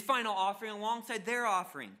 his final offering alongside their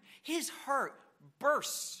offering. His heart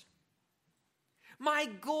bursts. My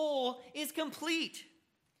goal is complete.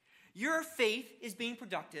 Your faith is being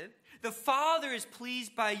productive. The Father is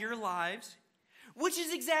pleased by your lives, which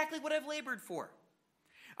is exactly what I've labored for.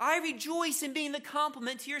 I rejoice in being the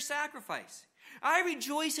complement to your sacrifice. I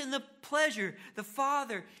rejoice in the pleasure the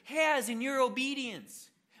Father has in your obedience.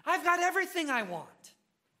 I've got everything I want.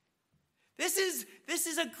 This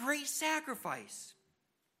is a great sacrifice.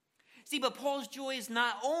 See, but Paul's joy is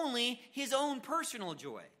not only his own personal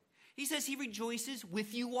joy. He says he rejoices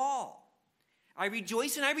with you all. I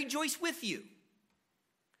rejoice and I rejoice with you.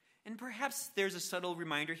 And perhaps there's a subtle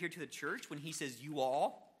reminder here to the church when he says you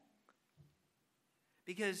all.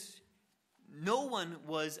 Because no one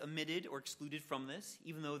was omitted or excluded from this,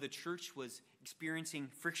 even though the church was experiencing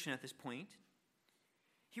friction at this point.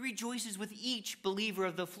 He rejoices with each believer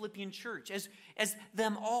of the Philippian church. As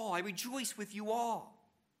them all, I rejoice with you all.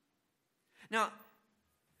 Now,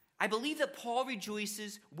 I believe that Paul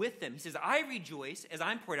rejoices with them. He says, I rejoice as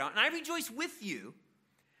I'm poured out, and I rejoice with you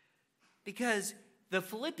because the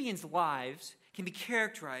Philippians' lives can be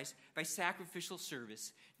characterized by sacrificial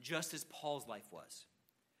service, just as Paul's life was.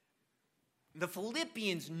 The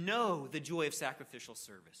Philippians know the joy of sacrificial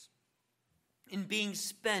service in being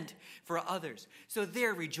spent for others. So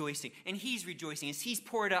they're rejoicing, and he's rejoicing as he's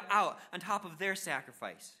poured out on top of their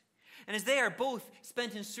sacrifice. And as they are both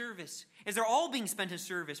spent in service, as they're all being spent in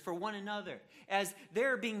service for one another, as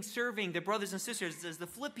they're being serving their brothers and sisters, as the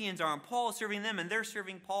Philippians are, and Paul is serving them, and they're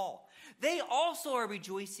serving Paul, they also are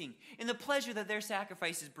rejoicing in the pleasure that their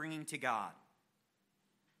sacrifice is bringing to God.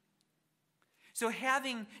 So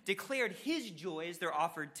having declared his joy as they're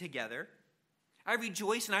offered together, I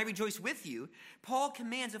rejoice and I rejoice with you, Paul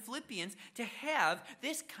commands the Philippians to have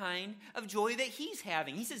this kind of joy that he's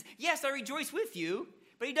having. He says, yes, I rejoice with you,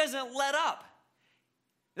 but he doesn't let up.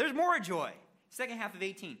 There's more joy. Second half of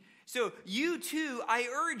 18. So you too, I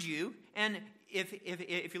urge you, and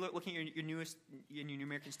if you're looking at your New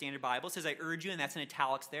American Standard Bible, it says I urge you, and that's in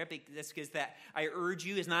italics there. That's because that I urge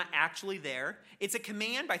you is not actually there. It's a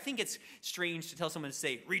command, but I think it's strange to tell someone to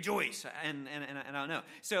say rejoice, and I don't know.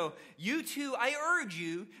 So you too, I urge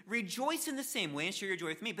you, rejoice in the same way and share your joy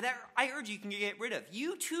with me. But that I urge you can get rid of.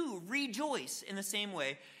 You too rejoice in the same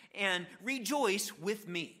way and rejoice with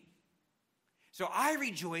me. So I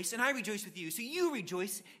rejoice and I rejoice with you. So you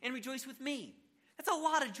rejoice and rejoice with me. That's a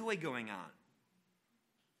lot of joy going on.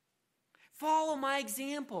 Follow my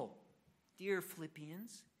example, dear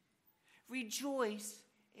Philippians. Rejoice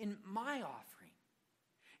in my offering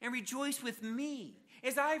and rejoice with me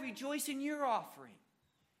as I rejoice in your offering.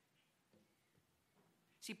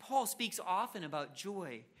 See, Paul speaks often about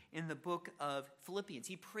joy in the book of Philippians.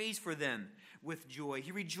 He prays for them with joy.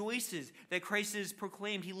 He rejoices that Christ is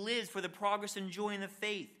proclaimed. He lives for the progress and joy in the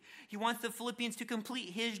faith. He wants the Philippians to complete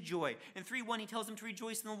his joy. In 3:1, he tells them to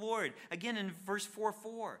rejoice in the Lord. Again, in verse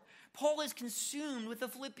 4:4, Paul is consumed with the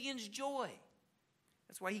Philippians' joy.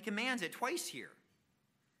 That's why he commands it twice here.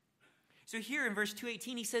 So here in verse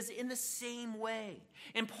 2:18, he says, in the same way.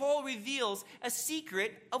 And Paul reveals a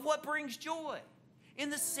secret of what brings joy. In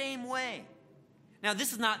the same way. Now,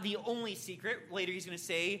 this is not the only secret. Later he's going to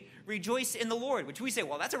say, rejoice in the Lord, which we say,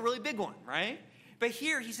 well, that's a really big one, right? But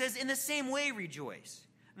here he says, in the same way, rejoice.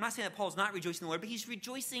 I'm not saying that Paul's not rejoicing in the Lord, but he's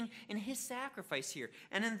rejoicing in his sacrifice here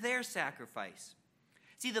and in their sacrifice.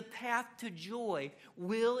 See, the path to joy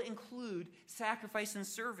will include sacrifice and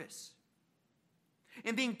service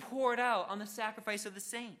and being poured out on the sacrifice of the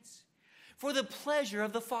saints for the pleasure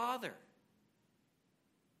of the Father.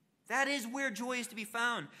 That is where joy is to be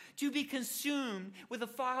found, to be consumed with the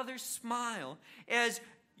Father's smile as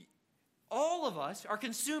all of us are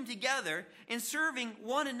consumed together in serving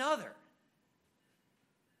one another.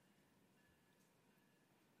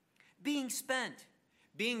 Being spent,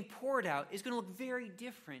 being poured out is going to look very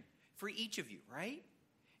different for each of you, right?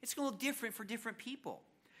 It's going to look different for different people.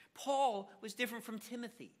 Paul was different from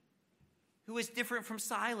Timothy, who was different from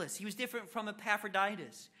Silas. He was different from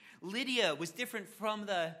Epaphroditus. Lydia was different from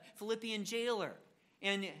the Philippian jailer.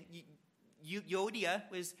 And Euodia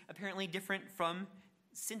was apparently different from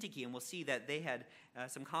Syntyche, and we'll see that they had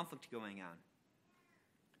some conflict going on.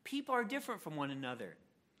 People are different from one another.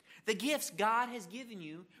 The gifts God has given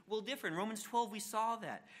you will differ. In Romans 12, we saw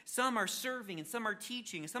that. Some are serving, and some are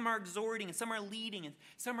teaching, and some are exhorting, and some are leading, and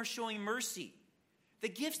some are showing mercy. The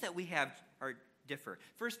gifts that we have are differ.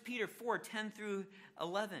 1 Peter 4:10 through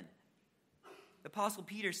 11. The Apostle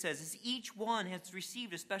Peter says, as each one has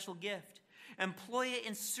received a special gift, employ it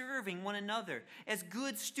in serving one another as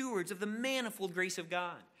good stewards of the manifold grace of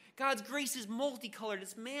God. God's grace is multicolored.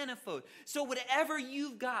 It's manifold. So whatever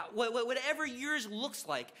you've got, whatever yours looks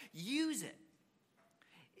like, use it.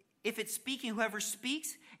 If it's speaking, whoever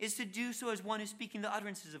speaks is to do so as one who's speaking the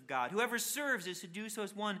utterances of God. Whoever serves is to do so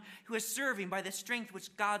as one who is serving by the strength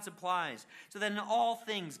which God supplies, so that in all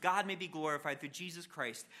things God may be glorified through Jesus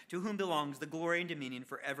Christ, to whom belongs the glory and dominion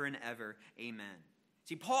forever and ever. Amen.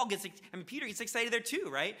 See, Peter gets excited there too,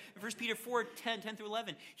 right? In 1 Peter 4, 10 through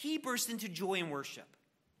 11, he bursts into joy in worship.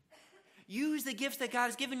 Use the gifts that God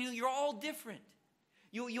has given you. You're all different.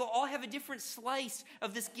 You'll all have a different slice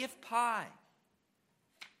of this gift pie.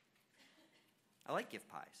 I like gift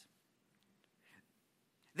pies.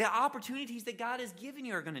 The opportunities that God has given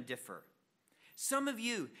you are going to differ. Some of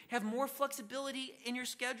you have more flexibility in your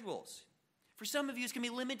schedules. For some of you, it's going to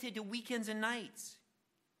be limited to weekends and nights.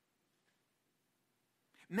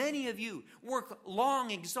 Many of you work long,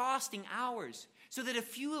 exhausting hours so that a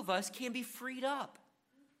few of us can be freed up.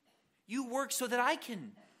 You work so that I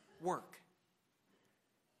can work.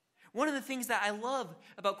 One of the things that I love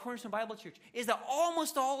about Cornerstone Bible Church is that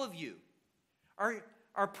almost all of you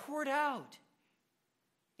are poured out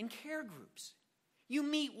in care groups. You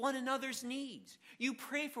meet one another's needs. You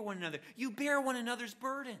pray for one another. You bear one another's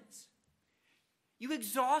burdens. You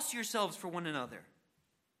exhaust yourselves for one another.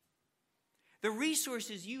 The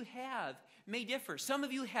resources you have may differ. Some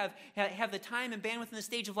of you have the time and bandwidth in the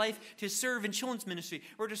stage of life to serve in children's ministry,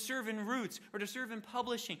 or to serve in Roots, or to serve in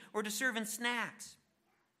publishing, or to serve in Snacks.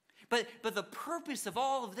 But the purpose of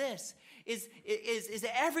all of this is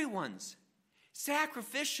everyone's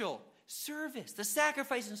sacrificial service, the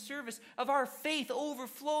sacrifice and service of our faith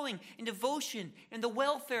overflowing in devotion and the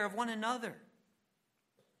welfare of one another.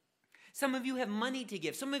 Some of you have money to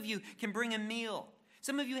give. Some of you can bring a meal.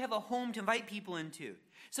 Some of you have a home to invite people into.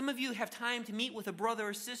 Some of you have time to meet with a brother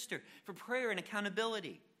or sister for prayer and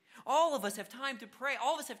accountability. All of us have time to pray.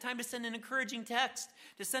 All of us have time to send an encouraging text,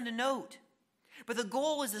 to send a note. But the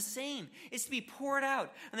goal is the same. It's to be poured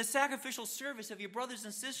out on the sacrificial service of your brothers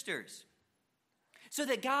and sisters, so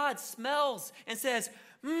that God smells and says,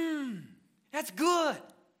 that's good,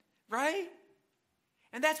 right?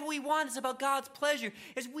 And that's what we want. It's about God's pleasure,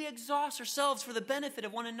 as we exhaust ourselves for the benefit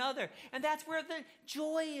of one another. And that's where the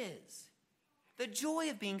joy is. The joy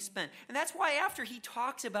of being spent. And that's why after he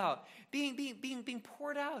talks about being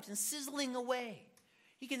poured out and sizzling away,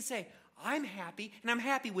 he can say, I'm happy, and I'm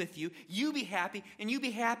happy with you. You be happy, and you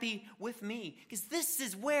be happy with me. Because this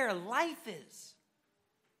is where life is.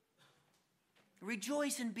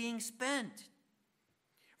 Rejoice in being spent.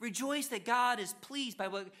 Rejoice that God is pleased by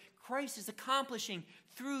what Christ is accomplishing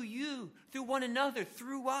through you, through one another,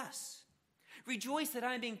 through us. Rejoice that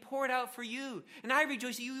I'm being poured out for you, and I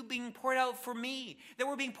rejoice that you being poured out for me, that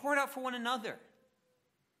we're being poured out for one another.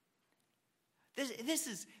 This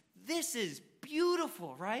is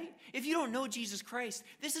beautiful, right? If you don't know Jesus Christ,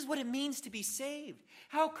 this is what it means to be saved.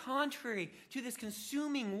 How contrary to this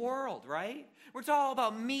consuming world, right? Where it's all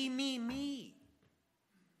about me, me, me.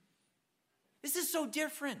 This is so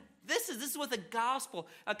different. This is what the gospel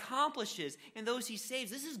accomplishes in those he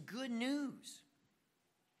saves. This is good news.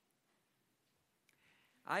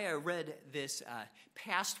 I read this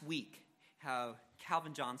past week how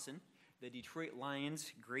Calvin Johnson, the Detroit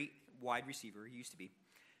Lions' great wide receiver, he used to be,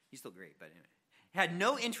 he's still great, but anyway, had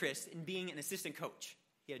no interest in being an assistant coach.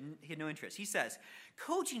 He had no interest. He says,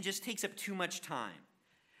 coaching just takes up too much time.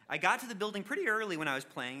 I got to the building pretty early when I was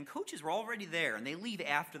playing, and coaches were already there, and they leave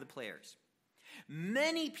after the players.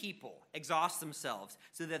 Many people exhaust themselves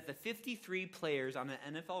so that the 53 players on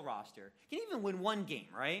an NFL roster can even win one game,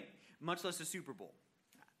 right? Much less a Super Bowl.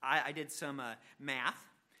 I did some math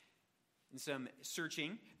and some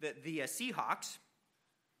searching. The Seahawks,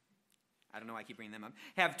 I don't know why I keep bringing them up,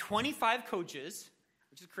 have 25 coaches,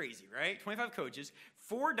 which is crazy, right? 25 coaches,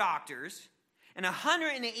 4 doctors, and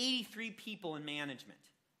 183 people in management.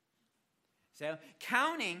 So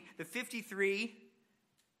counting the 53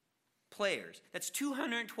 players, that's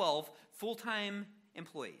 212 full-time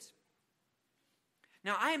employees.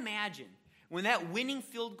 Now, I imagine when that winning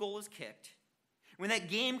field goal is kicked, when that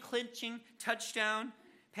game-clinching touchdown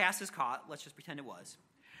pass is caught, let's just pretend it was,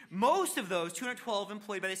 most of those 212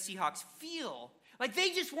 employed by the Seahawks feel like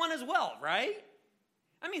they just won as well, right?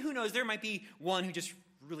 I mean, who knows? There might be one who just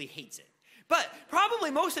really hates it. But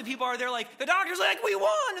probably most of the people are there like, the doctor's like, we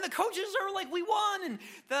won, and the coaches are like, we won, and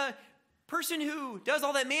the person who does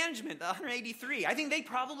all that management, the 183, I think they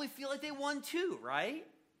probably feel like they won too, right?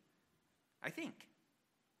 I think.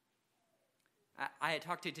 I had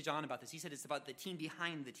talked to John about this. He said it's about the team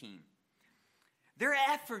behind the team. Their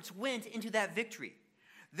efforts went into that victory.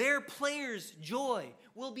 Their players' joy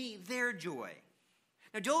will be their joy.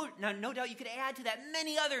 Now, no doubt you could add to that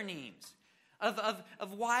many other names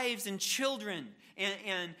of wives and children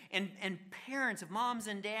and parents, of moms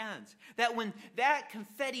and dads. That when that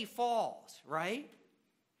confetti falls, right?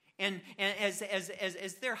 And as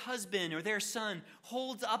their husband or their son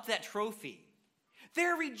holds up that trophy,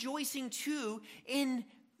 they're rejoicing too in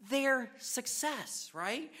their success,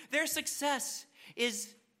 right? Their success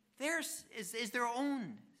is their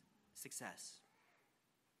own success.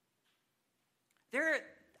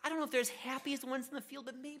 I don't know if they're as happy as the ones in the field,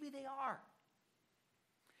 but maybe they are.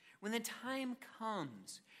 When the time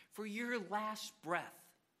comes for your last breath,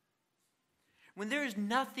 when there is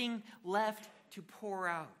nothing left to pour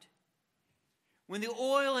out, when the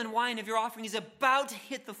oil and wine of your offering is about to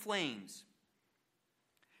hit the flames,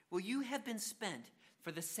 will you have been spent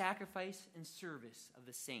for the sacrifice and service of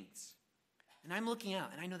the saints? And I'm looking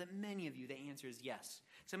out, and I know that many of you, the answer is yes.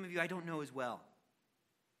 Some of you I don't know as well.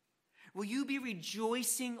 Will you be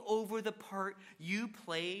rejoicing over the part you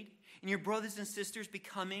played in your brothers and sisters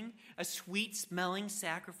becoming a sweet-smelling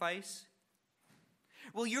sacrifice?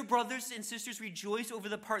 Will your brothers and sisters rejoice over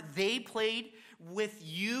the part they played with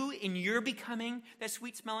you in your becoming that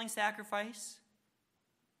sweet-smelling sacrifice?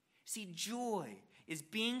 See, joy is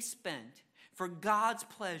being spent for God's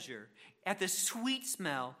pleasure at the sweet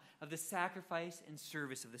smell of the sacrifice and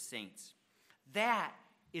service of the saints. That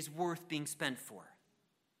is worth being spent for.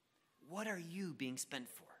 What are you being spent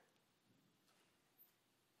for?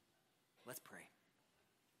 Let's pray.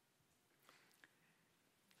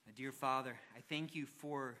 Dear Father, I thank you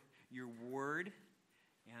for your word,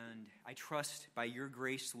 and I trust by your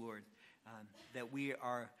grace, Lord, that we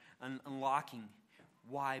are unlocking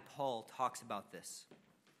why Paul talks about this,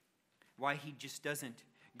 why he just doesn't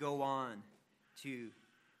go on to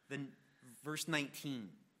the verse 19,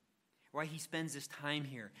 why he spends this time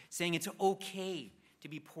here saying it's okay to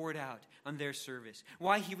be poured out on their service,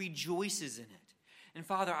 why he rejoices in it. And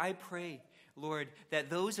Father, I pray, Lord, that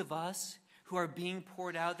those of us who are being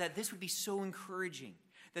poured out, that this would be so encouraging,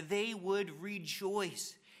 that they would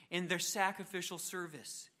rejoice in their sacrificial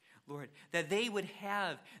service, Lord, that they would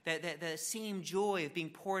have that same joy of being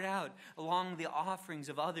poured out along the offerings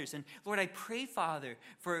of others. And Lord, I pray, Father,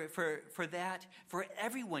 for that, for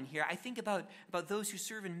everyone here. I think about those who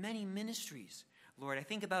serve in many ministries, Lord. I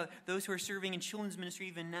think about those who are serving in children's ministry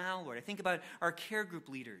even now, Lord. I think about our care group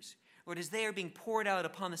leaders, Lord, as they are being poured out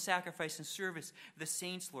upon the sacrifice and service of the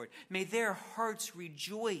saints, Lord. May their hearts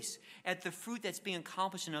rejoice at the fruit that's being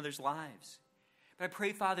accomplished in others' lives. But I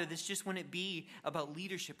pray, Father, this just wouldn't be about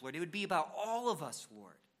leadership, Lord. It would be about all of us,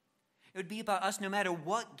 Lord. It would be about us no matter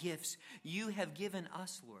what gifts you have given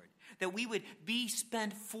us, Lord. That we would be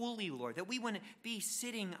spent fully, Lord. That we wouldn't be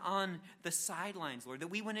sitting on the sidelines, Lord. That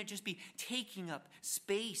we wouldn't just be taking up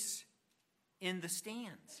space in the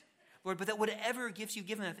stands, Lord. But that whatever gifts you've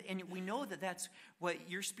given us, and we know that that's what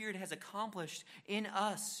your Spirit has accomplished in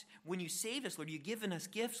us. When you saved us, Lord, you've given us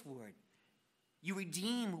gifts, Lord. You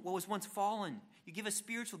redeem what was once fallen. You give us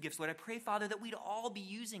spiritual gifts, Lord. I pray, Father, that we'd all be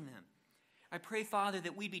using them. I pray, Father,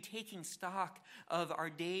 that we'd be taking stock of our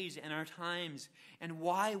days and our times and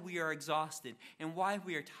why we are exhausted and why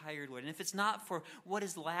we are tired, Lord. And if it's not for what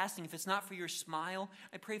is lasting, if it's not for your smile,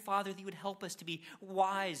 I pray, Father, that you would help us to be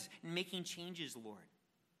wise in making changes, Lord.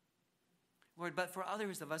 Lord, but for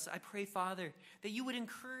others of us, I pray, Father, that you would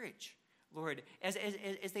encourage, Lord, as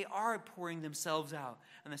they are pouring themselves out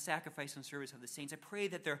on the sacrifice and service of the saints. I pray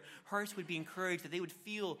that their hearts would be encouraged, that they would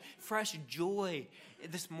feel fresh joy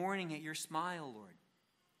this morning at your smile, Lord.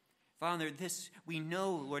 Father, this we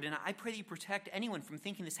know, Lord, and I pray that you protect anyone from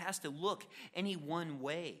thinking this has to look any one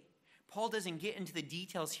way. Paul doesn't get into the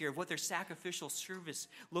details here of what their sacrificial service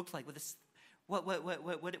looked like,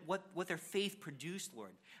 what their faith produced,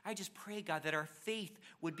 Lord. I just pray, God, that our faith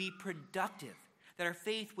would be productive, that our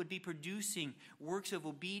faith would be producing works of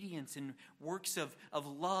obedience and works of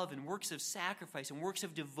love and works of sacrifice and works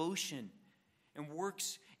of devotion and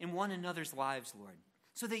works in one another's lives, Lord,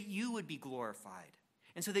 so that you would be glorified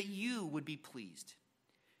and so that you would be pleased.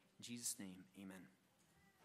 In Jesus' name, amen.